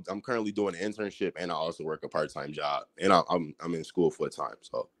now I'm currently doing an internship, and I also work a part-time job, and I'm in school full time,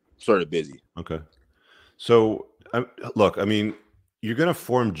 so I'm sort of busy. Okay. So look, I mean, you're going to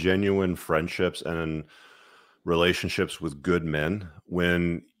form genuine friendships and relationships with good men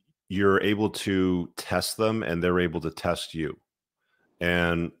when you're able to test them and they're able to test you.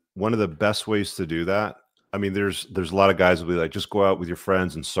 And one of the best ways to do that, I mean, there's a lot of guys will be like, just go out with your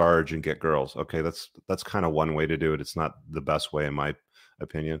friends and Sarge and get girls. Okay, that's kind of one way to do it. It's not the best way, in my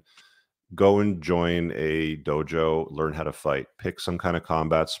opinion. Go and join a dojo, learn how to fight, pick some kind of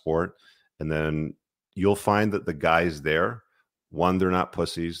combat sport, and then you'll find that the guys there, one, they're not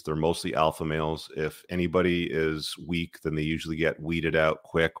pussies. They're mostly alpha males. If anybody is weak, then they usually get weeded out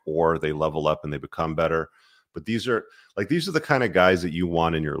quick, or they level up and they become better. But these are the kind of guys that you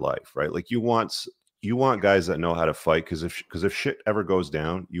want in your life, right? Like you want guys that know how to fight, because if shit ever goes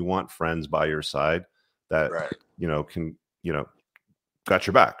down, you want friends by your side that can got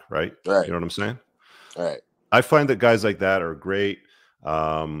your back, right? You know what I'm saying? Right. I find that guys like that are great.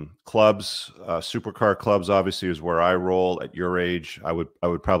 Clubs, supercar clubs, obviously, is where I roll. At your age, I would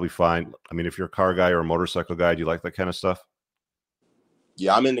probably find. I mean, if you're a car guy or a motorcycle guy, do you like that kind of stuff?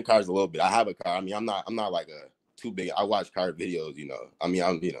 Yeah, I'm into cars a little bit. I have a car. I mean, I'm not like a too big. I watch car videos. I mean,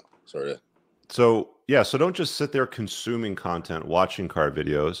 I'm sort of. So yeah, so don't just sit there consuming content, watching car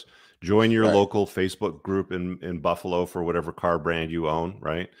videos. Join your local Facebook group in Buffalo for whatever car brand you own,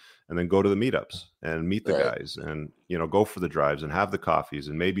 right? And then go to the meetups and meet the guys, and go for the drives and have the coffees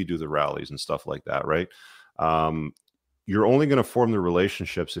and maybe do the rallies and stuff like that, right? You're only going to form the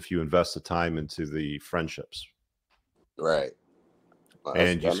relationships if you invest the time into the friendships, right?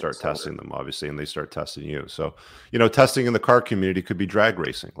 And you start testing them, obviously, and they start testing you. So, testing in the car community could be drag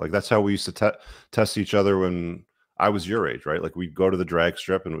racing. Like that's how we used to test each other when I was your age, right? Like we'd go to the drag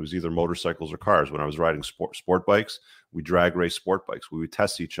strip and it was either motorcycles or cars. When I was riding sport bikes, we drag race sport bikes. We would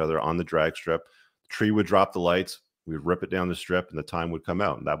test each other on the drag strip. The tree would drop the lights. We'd rip it down the strip and the time would come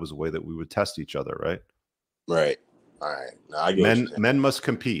out. And that was the way that we would test each other, right? Right. All right. No, I get what you're saying. Men must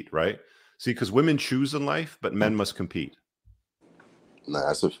compete, right? See, because women choose in life, but men must compete. No,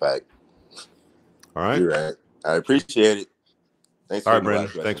 that's a fact. All right. You're right. I appreciate it. Thanks. All right,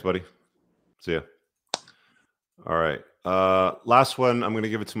 Brandon. Thanks, buddy. See ya. All right. Last one. I'm going to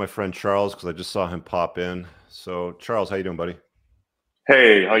give it to my friend Charles because I just saw him pop in. So, Charles, how you doing, buddy?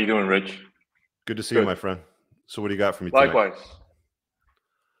 Hey, how you doing, Rich? Good to see you, my friend. So, what do you got for me tonight? Likewise.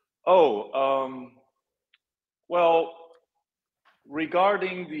 Oh, well,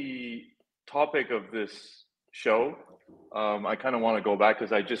 regarding the topic of this show, I kind of want to go back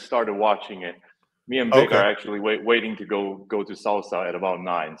because I just started watching it. Me and Vic are actually waiting to go to salsa at about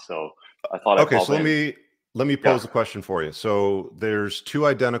 9. So I thought I'd pop in. Let me pose a question for you. So there's 2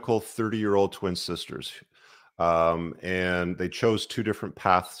 identical 30-year-old twin sisters, and they chose 2 different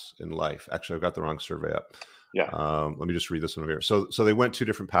paths in life. Actually, I've got the wrong survey up. Yeah. Let me just read this one over here. So they went 2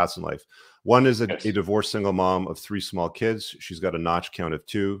 different paths in life. One is a divorced single mom of 3 small kids. She's got a notch count of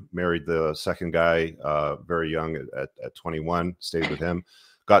 2. Married the second guy very young at 21. Stayed with him.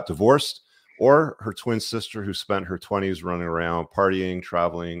 Got divorced. Or her twin sister who spent her 20s running around, partying,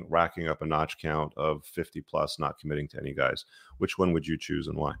 traveling, racking up a notch count of 50 plus, not committing to any guys. Which one would you choose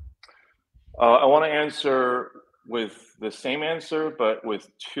and why? I want to answer with the same answer, but with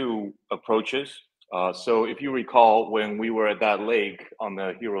 2 approaches. So if you recall, when we were at that lake on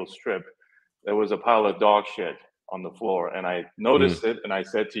the Hero Strip, there was a pile of dog shit on the floor. And I noticed it, and I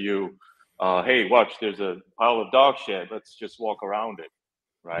said to you, hey, watch, there's a pile of dog shit. Let's just walk around it,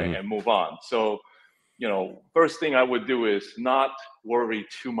 right, and move on. So, you know, first thing I would do is not worry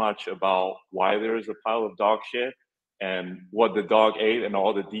too much about why there is a pile of dog shit and what the dog ate and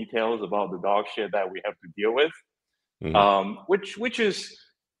all the details about the dog shit that we have to deal with, which is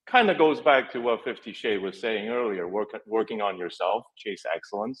kind of goes back to what 50 Shade was saying earlier, working on yourself, chase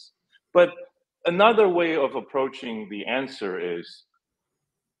excellence. But another way of approaching the answer is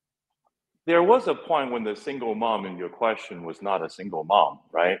there was a point when the single mom in your question was not a single mom,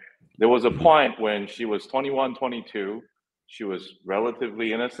 right? There was a point when she was 21, 22, she was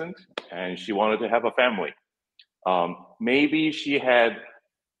relatively innocent, and she wanted to have a family. Maybe she had,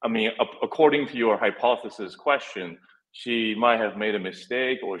 I mean, according to your hypothesis question, she might have made a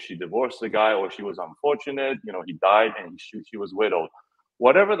mistake, or she divorced the guy, or she was unfortunate, you know, he died and she was widowed.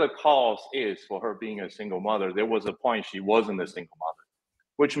 Whatever the cause is for her being a single mother, there was a point she wasn't a single mother,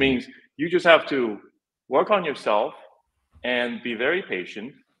 which means you just have to work on yourself and be very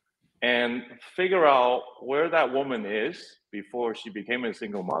patient and figure out where that woman is before she became a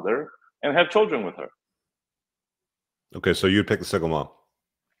single mother and have children with her. Okay, so you'd pick the single mom.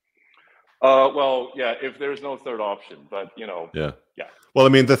 Well, yeah, if there's no third option, but you know, yeah. Well, I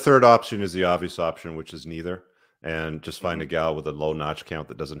mean, the third option is the obvious option, which is neither, and just find a gal with a low notch count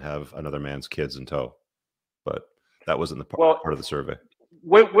that doesn't have another man's kids in tow. But that wasn't the part of the survey.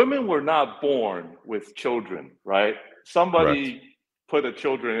 Women were not born with children, right? Somebody put the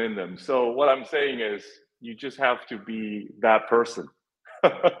children in them. So what I'm saying is, you just have to be that person.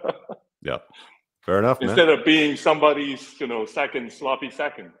 Yeah, fair enough. Instead of being somebody's, you know, second sloppy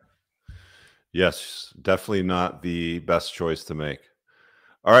second. Yes, definitely not the best choice to make.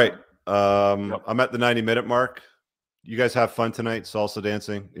 All right. I'm at the 90-minute mark. You guys have fun tonight. Salsa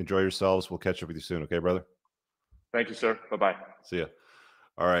dancing. Enjoy yourselves. We'll catch up with you soon. Okay, brother? Thank you, sir. Bye-bye. See ya.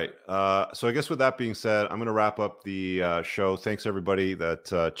 All right. So I guess with that being said, I'm going to wrap up the show. Thanks, everybody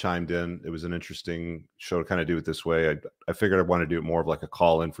that chimed in. It was an interesting show to kind of do it this way. I figured I want to do it more of like a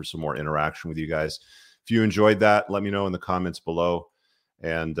call-in for some more interaction with you guys. If you enjoyed that, let me know in the comments below.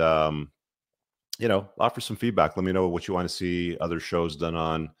 And, you know, offer some feedback. Let me know what you want to see other shows done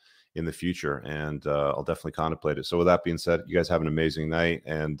on in the future, and I'll definitely contemplate it. So with that being said, you guys have an amazing night,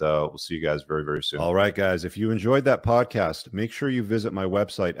 and we'll see you guys very, very soon. All right, guys, if you enjoyed that podcast, make sure you visit my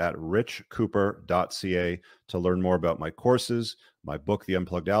website at richcooper.ca to learn more about my courses, my book, The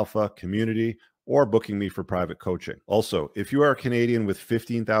Unplugged Alpha, community, or booking me for private coaching. Also, if you are a Canadian with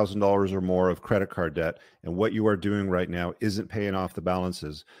 $15,000 or more of credit card debt and what you are doing right now isn't paying off the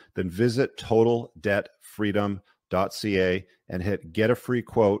balances, then visit totaldebtfreedom.ca and hit get a free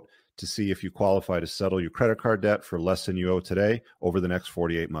quote to see if you qualify to settle your credit card debt for less than you owe today over the next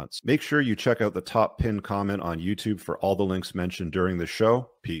 48 months. Make sure you check out the top pinned comment on YouTube for all the links mentioned during the show.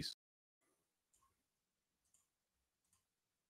 Peace.